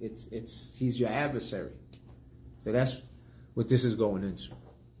he's your adversary. So that's what this is going into.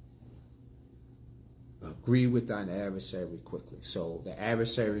 Agree with thine adversary quickly. So the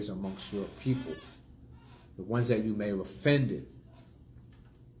adversaries amongst your people, the ones that you may have offended,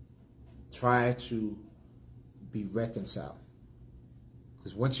 try to be reconciled.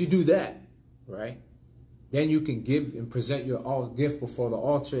 Because once you do that, right, then you can give and present your gift before the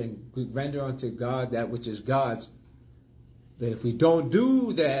altar and render unto God that which is God's. But if we don't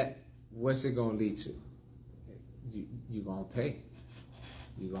do that, what's it going to lead to? You're going to pay.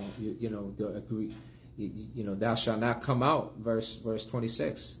 You're going to agree. Thou shalt not come out, verse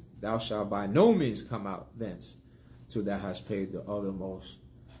 26. Thou shalt by no means come out thence till thou hast paid the uttermost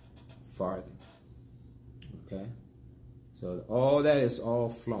farthing. Okay? So all that is all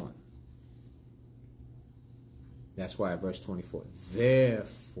flowing. That's why verse 24.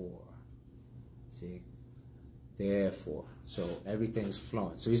 Therefore. See? Therefore. So everything's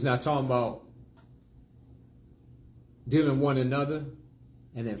flowing. So he's not talking about dealing with one another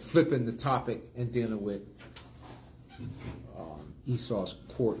and then flipping the topic and dealing with Esau's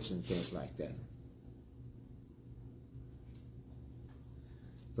courts and things like that.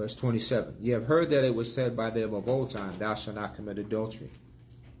 Verse 27. Ye have heard that it was said by them of old time, thou shalt not commit adultery.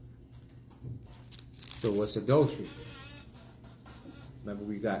 So what's adultery? Remember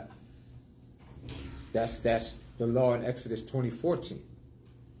we got, that's the law in Exodus 20:14.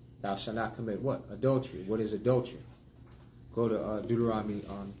 Thou shalt not commit what? Adultery. What is adultery? Go to Deuteronomy,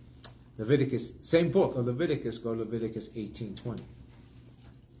 Leviticus, same book of Leviticus, go to Leviticus 18:20.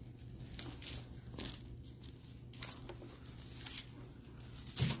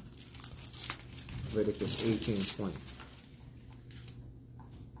 Leviticus 18:20.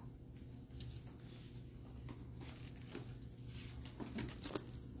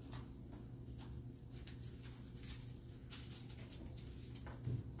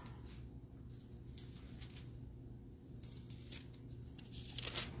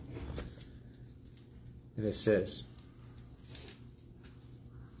 And it says,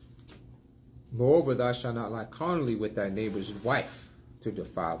 moreover, thou shalt not lie carnally with thy neighbor's wife to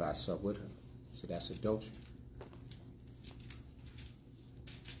defile thyself with her. So that's adultery.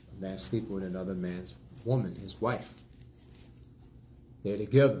 A man sleeping with another man's woman, his wife. They're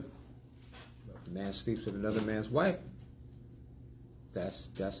together. But if a man sleeps with another man's wife,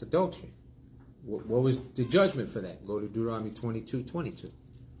 that's adultery. What was the judgment for that? Go to Deuteronomy 22:22.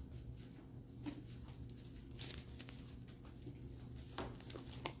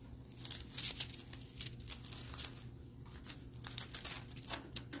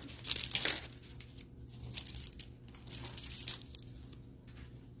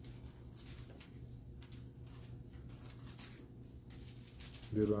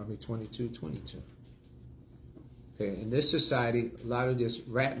 Deuteronomy 22:22. Okay, in this society, a lot of this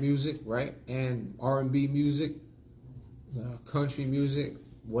rap music, right, and R&B music, country music,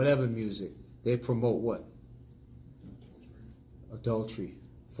 whatever music, they promote what? Adultery,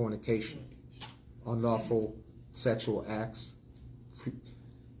 fornication, unlawful sexual acts,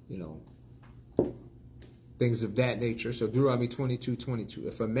 things of that nature. So Deuteronomy 22:22.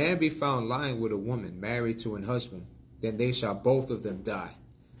 If a man be found lying with a woman married to an husband, then they shall both of them die.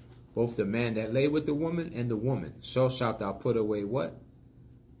 Both the man that lay with the woman and the woman. So shalt thou put away what?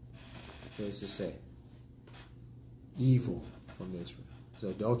 What does it say? Evil from Israel. So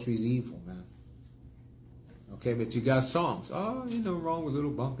adultery is evil, man. Okay, but you got songs. Oh, ain't no wrong with a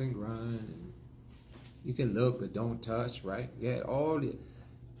little bump and grind. And you can look but don't touch, right? Yeah, all the,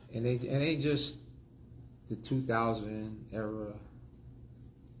 and it ain't just the 2000 era.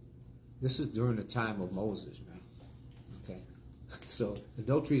 This is during the time of Moses, man. Okay, so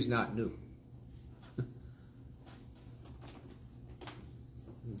adultery is not new.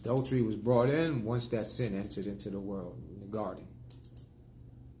 Adultery was brought in once that sin entered into the world, in the garden.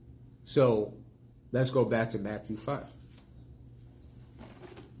 So, let's go back to Matthew 5.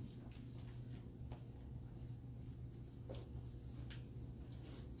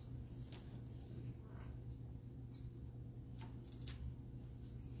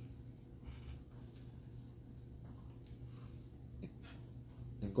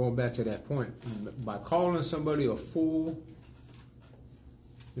 And going back to that point, by calling somebody a fool,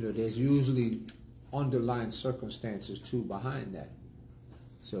 there's usually underlying circumstances too behind that.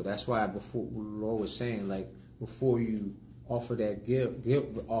 So that's why before the Lord was saying, like, before you offer that gift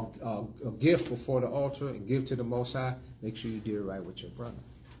before the altar and give to the Most High, make sure you do it right with your brother.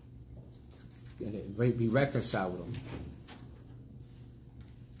 And be reconciled with him.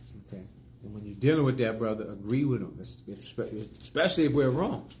 Okay? And when you're dealing with that brother, agree with him, especially if we're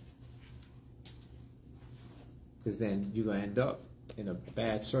wrong. because then you're going to end up in a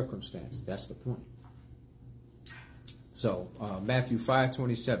bad circumstance. That's the point. So, Matthew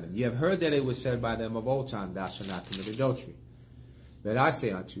 5:27. You have heard that it was said by them of old time, thou shalt not commit adultery. But I say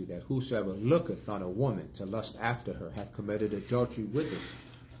unto you that whosoever looketh on a woman to lust after her hath committed adultery with her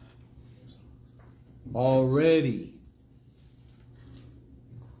already.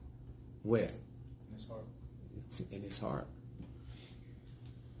 Where? In his heart. It's in his heart.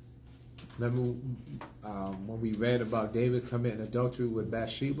 Remember when we read about David committing adultery with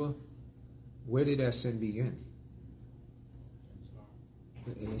Bathsheba? Where did that sin begin?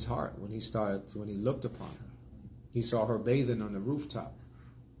 In his heart. When he looked upon her. He saw her bathing on the rooftop.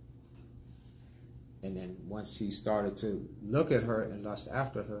 And then once he started to look at her and lust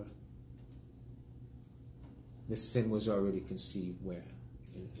after her, the sin was already conceived where?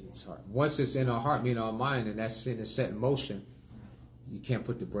 In his heart. Once it's in our heart, meaning our mind, and that sin is set in motion, you can't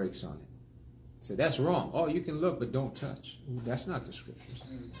put the brakes on it. So that's wrong. Oh, you can look, but don't touch. Ooh, that's not the scriptures. It's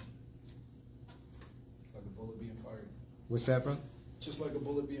like a bullet being fired. What's that, brother? Just like a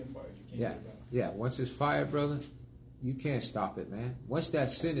bullet being fired. You can't Yeah. get it back. Yeah, once it's fired, brother, you can't stop it, man. Once that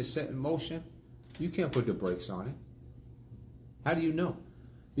sin is set in motion, you can't put the brakes on it. How do you know?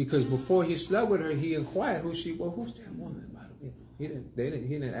 Because before he slept with her, he inquired who she was. Who's that woman? He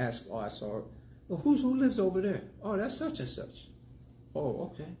didn't ask, oh, I saw her. Well, who lives over there? Oh, that's such and such.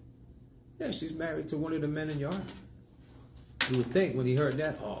 Oh, okay. Yeah, she's married to one of the men in your army. You would think when he heard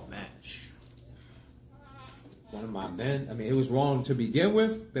that, oh man, one of my men. I mean, it was wrong to begin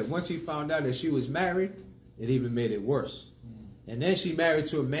with, but once he found out that she was married, it even made it worse. And then she married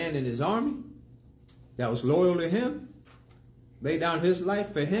to a man in his army that was loyal to him, laid down his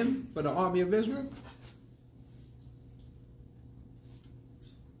life for him, for the army of Israel.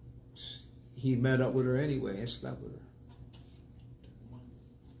 He met up with her anyway and slept with her.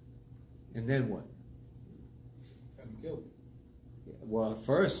 And then what? Got him killed. Well,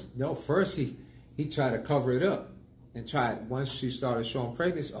 first he tried to cover it up and tried, once she started showing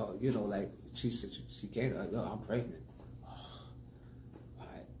pregnancy, like she said, she came, look, I'm pregnant. Oh, all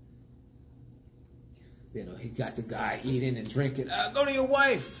right. He got the guy eating and drinking. Go to your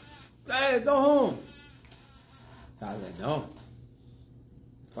wife. Go home. I was like, no.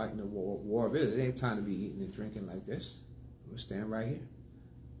 Fighting the war of Israel. It ain't time to be eating and drinking like this. We'll stand right here.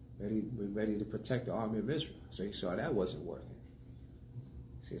 We're ready to protect the army of Israel. So he saw that wasn't working.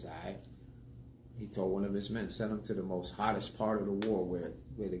 He says, all right. He told one of his men, send him to the most hottest part of the war where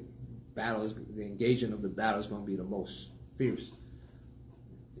the engagement of the battle is going to be the most fierce.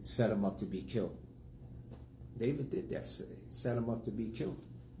 And set him up to be killed. David did that. Set him up to be killed.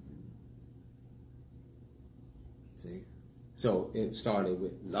 See? So it started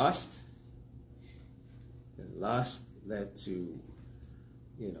with lust. And lust led to,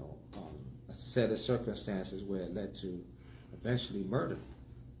 a set of circumstances where it led to eventually murder.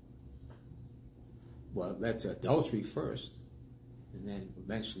 Well, it led to adultery first, and then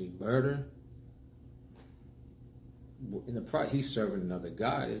eventually murder. In the he's serving another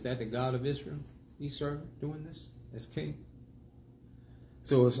God. Is that the God of Israel he's serving, doing this as king?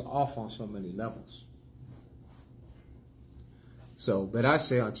 So it's off on so many levels. So, but I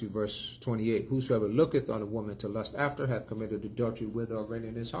say unto you, verse 28, whosoever looketh on a woman to lust after hath committed adultery with her already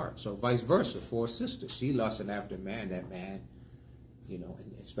in his heart. So vice versa for a sister. She lusted after a man, that man, and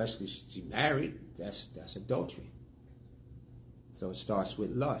especially she married, that's adultery. So it starts with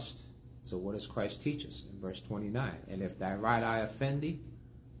lust. So what does Christ teach us in verse 29? And if thy right eye offend thee,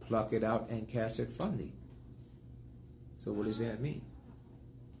 pluck it out and cast it from thee. So what does that mean?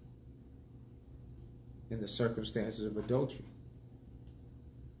 In the circumstances of adultery.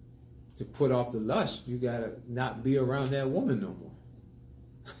 To put off the lust, you gotta not be around that woman no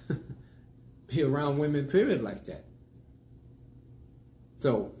more. Be around women, period, like that.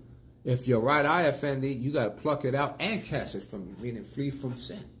 So, if your right eye offend thee, you gotta pluck it out and cast it from you, meaning flee from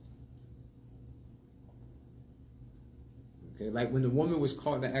sin. Okay, like when the woman was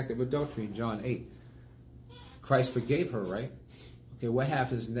caught in the act of adultery in John 8, Christ forgave her, right? Okay, what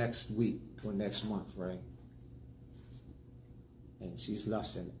happens next week or next month, right? And she's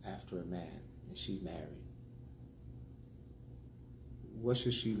lusting after a man, and she's married. What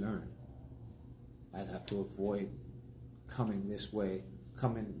should she learn? I'd have to avoid coming this way,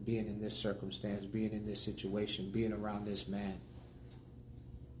 being in this circumstance, being in this situation, being around this man,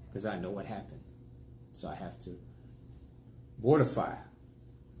 because I know what happened. So I have to mortify.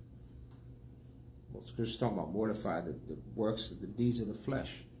 Well, Scripture's talking about mortify the works, the deeds of the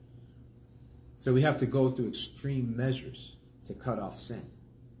flesh. So we have to go through extreme measures to cut off sin,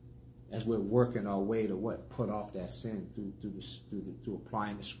 as we're working our way to put off that sin through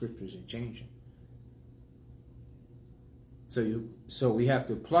applying the scriptures and changing. So we have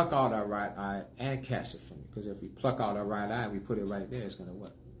to pluck out our right eye and cast it from you. Because if we pluck out our right eye, we put it right there, it's going to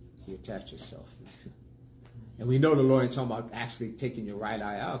what? Detach itself. And we know the Lord ain't talking about actually taking your right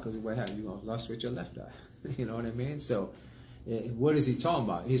eye out, because what happened? You're going to lust with your left eye. You know what I mean? So what is he talking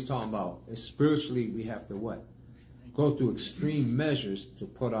about? He's talking about spiritually we have to what? Go through extreme measures to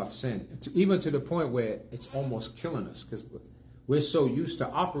put off sin. Even to the point where it's almost killing us, because we're so used to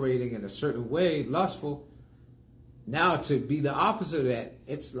operating in a certain way, lustful. Now to be the opposite of that,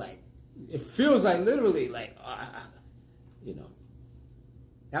 it's like, it feels like literally like, you know.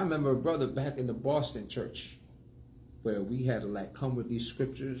 I remember a brother back in the Boston church where we had to like come with these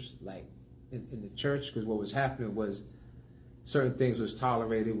scriptures like in the church, because what was happening was certain things was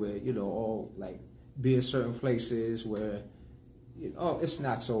tolerated where, you know, all like be in certain places where, you know, oh, it's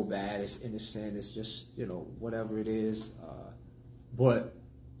not so bad, it's innocent, it's just, you know, whatever it is. But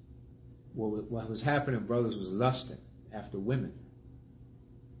what was happening, brothers, was lusting after women.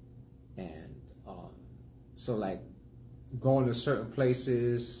 And so like going to certain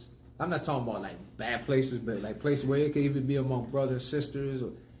places, I'm not talking about like bad places, but like places where it could even be among brothers and sisters,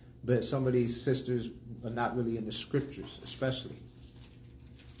 but some of these sisters are not really in the scriptures, especially.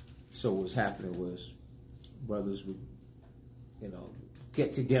 So what was happening was brothers would, you know,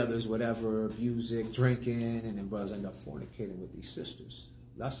 get-togethers, whatever, music, drinking, and then brothers end up fornicating with these sisters,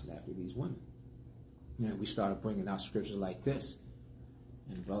 lusting after these women. And we started bringing out scriptures like this,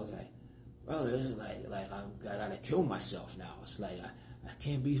 and the brothers like, brother, this is like I gotta kill myself now. It's like I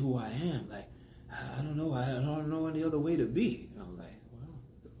can't be who I am. Like I don't know any other way to be. And I'm like, well,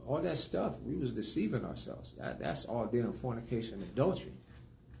 all that stuff, we was deceiving ourselves. That's all dealing fornication and adultery.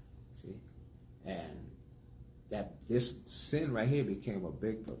 See, and that this sin right here became a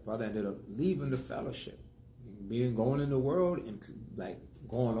big. Brother ended up leaving the fellowship, going in the world and like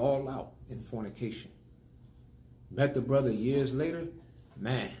going all out in fornication. Met the brother years later,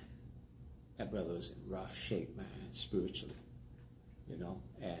 man. That brother was in rough shape, man, spiritually, you know.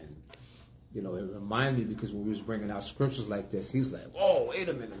 And you know, it reminded me, because when we was bringing out scriptures like this, he's like, "Whoa, wait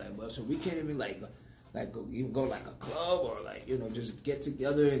a minute, like, well, so we can't even like go, even go like a club or like, you know, just get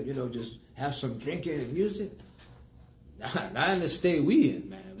together and, you know, just have some drinking and music." Not in the state we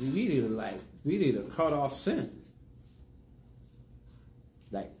in, man. We need to cut off sin,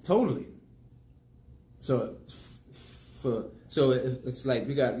 like totally. So it's like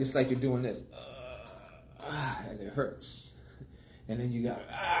it's like you're doing this, and it hurts, and then you got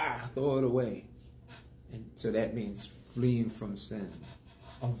throw it away, and so that means fleeing from sin,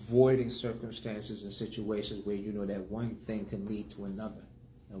 avoiding circumstances and situations where you know that one thing can lead to another,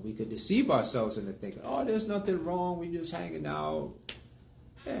 and we could deceive ourselves into thinking, oh, there's nothing wrong, we just hanging out,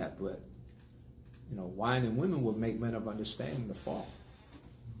 yeah, but you know, wine and women will make men of understanding to fall.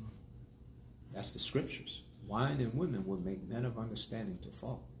 That's the scriptures. Wine and women will make men of understanding to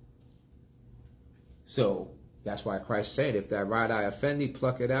fall. So that's why Christ said, if thy right eye offend thee,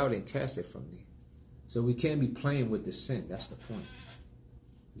 pluck it out and cast it from thee. So we can't be playing with the sin. That's the point.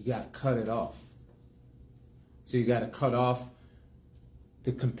 You got to cut it off. So you got to cut off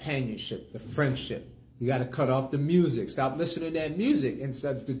the companionship, the friendship. You got to cut off the music. Stop listening to that music.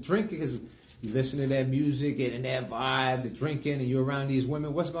 Instead of the drinking, is you listen to that music, getting that vibe, the drinking, and you're around these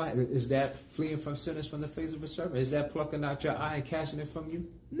women. What's going on? Is that fleeing from sinners from the face of a serpent? Is that plucking out your eye and casting it from you?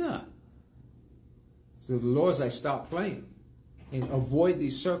 No. So the Lord's like, stop playing and avoid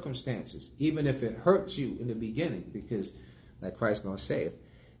these circumstances, even if it hurts you in the beginning, because like Christ's going to say,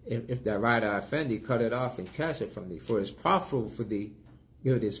 if thy right eye offend thee, cut it off and cast it from thee. For it is profitable for thee,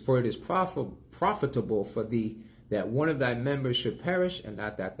 it is profitable for thee that one of thy members should perish, and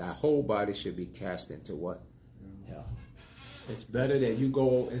not that thy whole body should be cast into what? Hell. It's better that you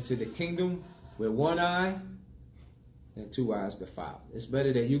go into the kingdom with one eye than two eyes defiled. It's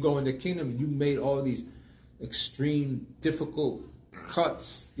better that you go in the kingdom and you made all these extreme, difficult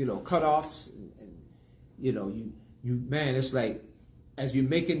cuts, you know, cut-offs, and you know, you man, it's like, as you're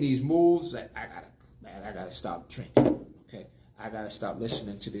making these moves, like, I gotta stop drinking, okay? I gotta stop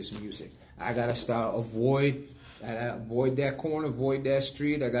listening to this music. I gotta avoid that corner, avoid that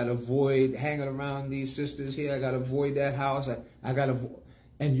street. I gotta avoid hanging around these sisters here. I gotta avoid that house. I gotta,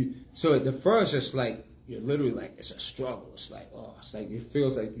 so at the first it's like, you're literally like, it's a struggle. It's like, it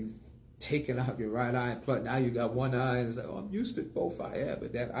feels like you've taken out your right eye and plucked. Now you got one eye, and it's like, oh, I'm used to both eyes. Yeah,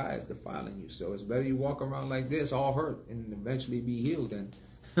 but that eye is defiling you. So it's better you walk around like this, all hurt, and eventually be healed, and,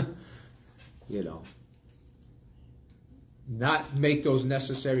 you know, not make those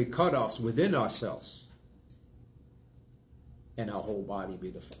necessary cutoffs within ourselves, and our whole body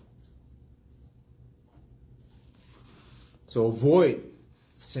be defiled. So avoid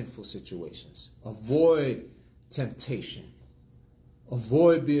sinful situations. Avoid temptation.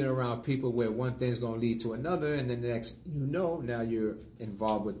 avoid being around people where one thing's going to lead to another, and then the next, now you're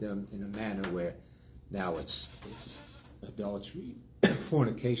involved with them in a manner where now it's adultery,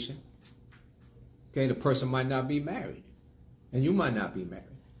 fornication. Okay, the person might not be married, and you might not be married.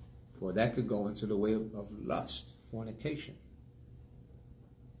 Well, that could go into the way of lust, fornication.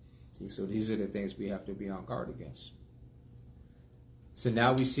 See, so these are the things we have to be on guard against. So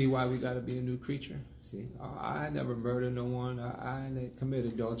now we see why we got to be a new creature. See, I never murdered no one. I didn't commit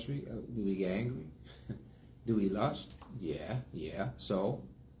adultery. Do we get angry? Do we lust? Yeah. So,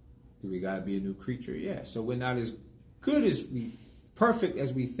 do we got to be a new creature? Yeah. So we're not as good as perfect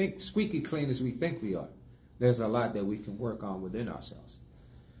as we think, squeaky clean as we think we are. There's a lot that we can work on within ourselves.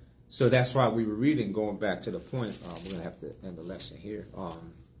 So that's why we were reading, going back to the point. We're going to have to end the lesson here.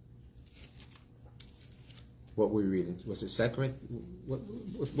 What were we reading? Was it 2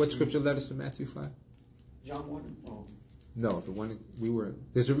 What scripture led us to Matthew 5? John 1. Oh. No, the one we were.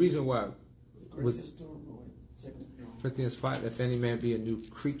 There's a reason why. Corinthians 2. No. Corinthians 5. If any man be a new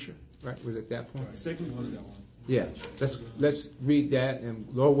creature, right? Was it that point? Right. Second Was one. that one? Yeah. Let's read that, and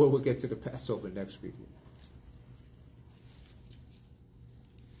Lord will, we'll get to the Passover next week.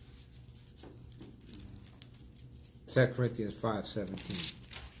 Second Corinthians 5:17.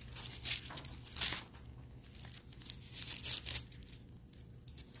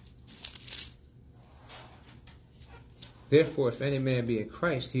 Therefore, if any man be in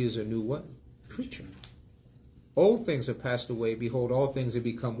Christ, he is a new what? Creature. Old things are passed away. Behold, all things have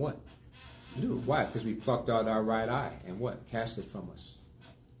become what? New. Why? Because we plucked out our right eye and what? Cast it from us.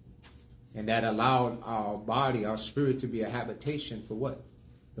 And that allowed our body, our spirit to be a habitation for what?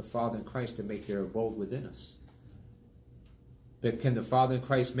 The Father in Christ to make their abode within us. But can the Father in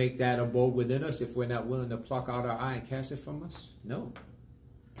Christ make that abode within us if we're not willing to pluck out our eye and cast it from us? No.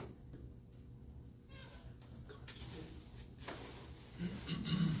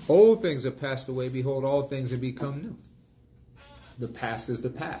 Old things are passed away. Behold, all things have become new. The past is the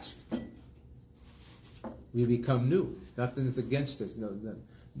past. We become new. Nothing is against us. No.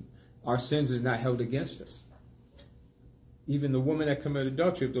 Our sins is not held against us. Even the woman that committed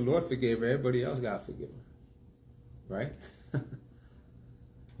adultery, if the Lord forgave her, everybody else got to forgive her. Right?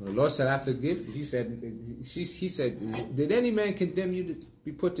 When the Lord said, I forgive you, he said, did any man condemn you to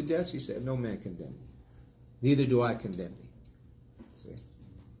be put to death? She said, no man condemned me. Neither do I condemn thee. See?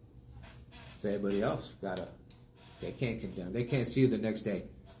 So everybody else they can't condemn. They can't see you the next day.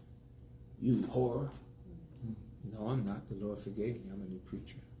 You whore. No, I'm not. The Lord forgave me. I'm a new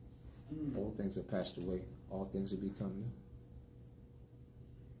creature. All things have passed away. All things have become new.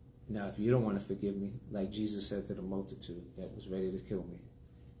 Now, if you don't want to forgive me, like Jesus said to the multitude that was ready to kill me,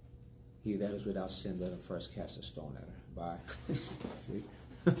 he that is without sin, let him first cast a stone at her. Bye. See?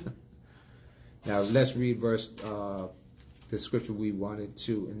 Now, let's read the scripture we wanted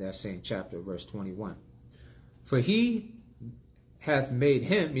to in that same chapter, verse 21. For he hath made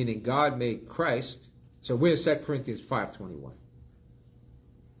him, meaning God made Christ. So we're in 2 Corinthians 5:21.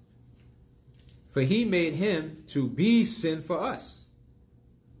 For he made him to be sin for us.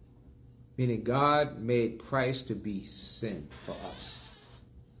 Meaning God made Christ to be sin for us.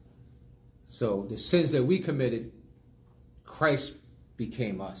 So the sins that we committed, Christ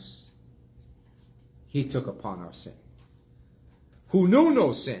became us. He took upon our sin. Who knew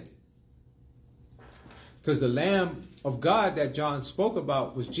no sin. Because the Lamb of God that John spoke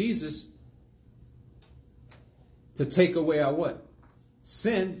about was Jesus to take away our what?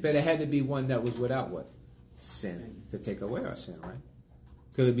 Sin, but it had to be one that was without what? Sin. To take away our sin, right?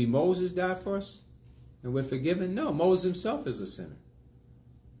 Could it be Moses died for us and we're forgiven? No, Moses himself is a sinner.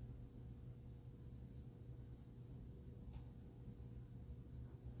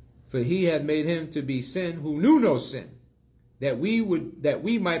 For he had made him to be sin who knew no sin, that we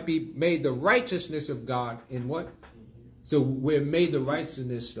might be made the righteousness of God in what? So we're made the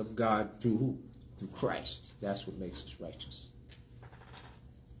righteousness of God through who? Through Christ. That's what makes us righteous.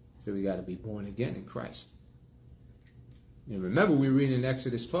 So we got to be born again in Christ. And remember, we read in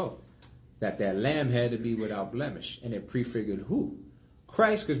Exodus 12 that lamb had to be without blemish, and it prefigured who?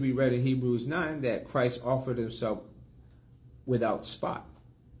 Christ, because we read in Hebrews 9 that Christ offered himself without spot.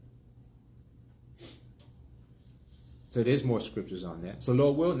 So there's more scriptures on that. So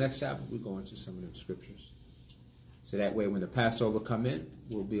Lord will, next Sabbath we'll go into some of them scriptures. So that way when the Passover come in,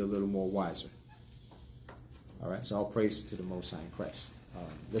 we'll be a little more wiser. All right, so all praise to the Most High in Christ.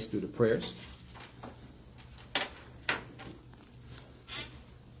 Let's do the prayers.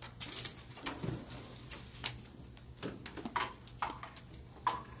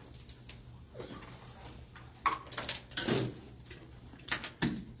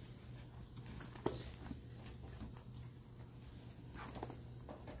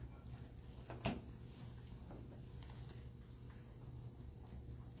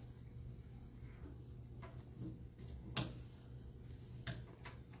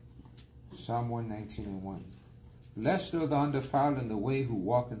 Psalm 119 and 1. Blessed are the undefiled in the way who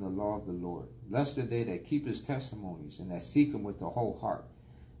walk in the law of the Lord. Blessed are they that keep his testimonies and that seek him with the whole heart.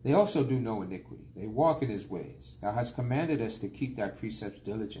 They also do no iniquity. They walk in his ways. Thou hast commanded us to keep thy precepts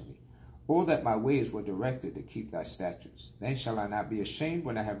diligently. Oh, that my ways were directed to keep thy statutes. Then shall I not be ashamed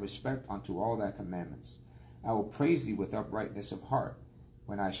when I have respect unto all thy commandments. I will praise thee with uprightness of heart.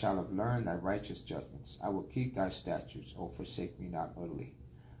 When I shall have learned thy righteous judgments, I will keep thy statutes. O forsake me not utterly.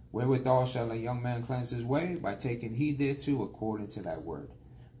 Wherewithal shall a young man cleanse his way? By taking heed thereto according to thy word.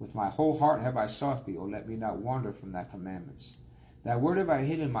 With my whole heart have I sought thee. O let me not wander from thy commandments. Thy word have I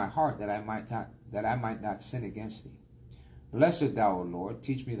hid in my heart, that I might not sin against thee. Blessed thou, O Lord,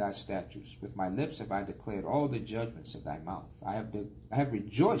 teach me thy statutes. With my lips have I declared all the judgments of thy mouth. I have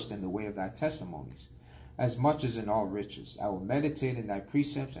rejoiced in the way of thy testimonies, as much as in all riches. I will meditate in thy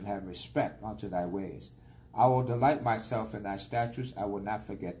precepts and have respect unto thy ways. I will delight myself in thy statutes. I will not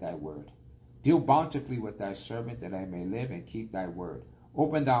forget thy word. Deal bountifully with thy servant, that I may live and keep thy word.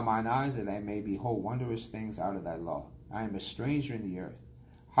 Open thou mine eyes, that I may behold wondrous things out of thy law. I am a stranger in the earth.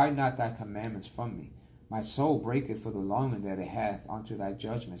 Hide not thy commandments from me. My soul breaketh for the longing that it hath unto thy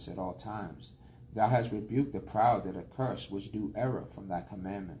judgments at all times. Thou hast rebuked the proud that are cursed, which do error from thy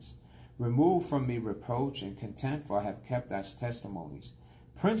commandments. Remove from me reproach and contempt, for I have kept thy testimonies.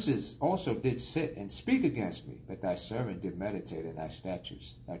 Princes also did sit and speak against me, but thy servant did meditate in thy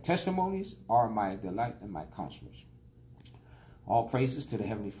statutes. Thy testimonies are my delight and my counselors. All praises to the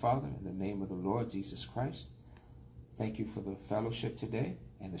Heavenly Father in the name of the Lord Jesus Christ. Thank you for the fellowship today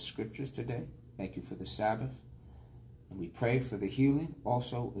and the scriptures today. Thank you for the Sabbath. And we pray for the healing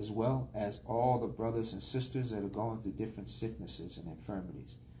also, as well as all the brothers and sisters that are going through different sicknesses and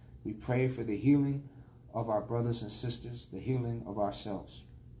infirmities. We pray for the healing of our brothers and sisters, the healing of ourselves.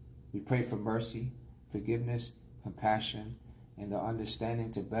 We pray for mercy, forgiveness, compassion, and the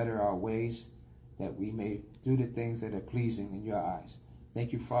understanding to better our ways, that we may do the things that are pleasing in your eyes.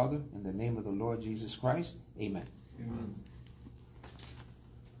 Thank you, Father, in the name of the Lord Jesus Christ. Amen. Amen.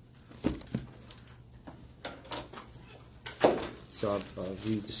 So I'll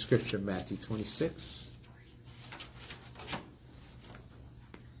read the scripture, Matthew 26.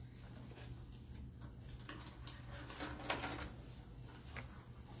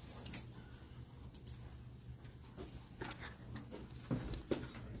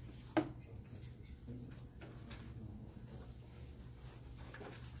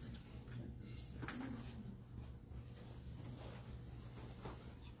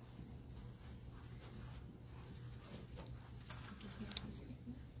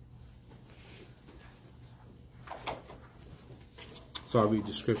 So I'll read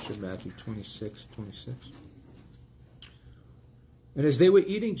the scripture, Matthew 26:26. And as they were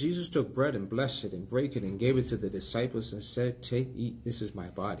eating, Jesus took bread and blessed it and brake it and gave it to the disciples and said, Take, eat, this is my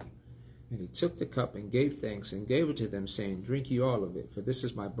body. And he took the cup and gave thanks and gave it to them, saying, Drink ye all of it, for this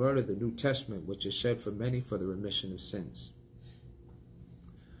is my blood of the New Testament, which is shed for many for the remission of sins.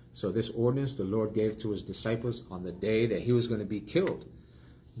 So this ordinance the Lord gave to his disciples on the day that he was going to be killed,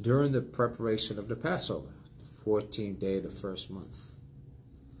 during the preparation of the Passover, the 14th day of the first month.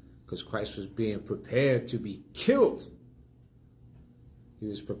 Because Christ was being prepared to be killed. He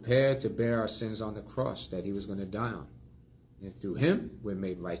was prepared to bear our sins on the cross that he was going to die on. And through him, we're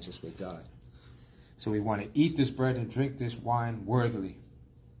made righteous with God. So we want to eat this bread and drink this wine worthily,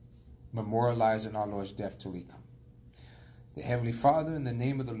 memorializing our Lord's death till he come. The Heavenly Father, in the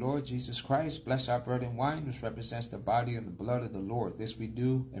name of the Lord Jesus Christ, bless our bread and wine, which represents the body and the blood of the Lord. This we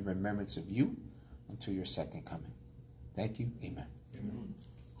do in remembrance of you until your second coming. Thank you. Amen. Amen.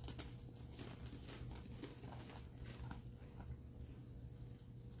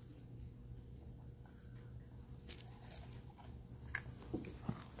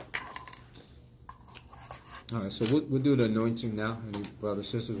 All right, so we'll do the anointing now. Any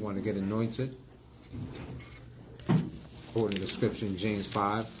brothers and sisters want to get anointed? According to the scripture in James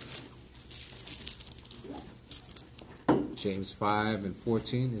 5. James 5 and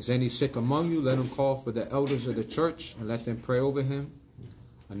 14. Is any sick among you? Let him call for the elders of the church and let them pray over him,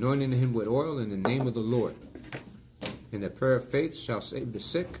 anointing him with oil in the name of the Lord. And the prayer of faith shall save the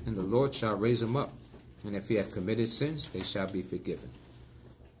sick, and the Lord shall raise him up. And if he hath committed sins, they shall be forgiven.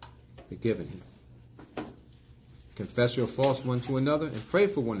 Forgiven him. Confess your faults one to another and pray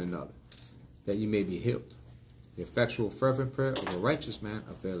for one another, that ye may be healed. The effectual fervent prayer of a righteous man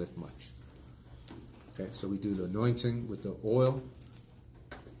availeth much. Okay, so we do the anointing with the oil.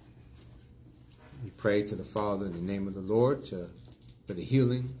 We pray to the Father in the name of the Lord for the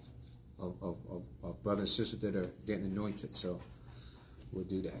healing of brothers and sisters that are getting anointed. So we'll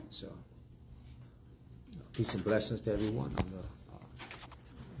do that. So peace and blessings to everyone on the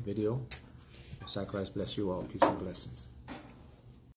video. Most High Christ bless you all. Peace and blessings.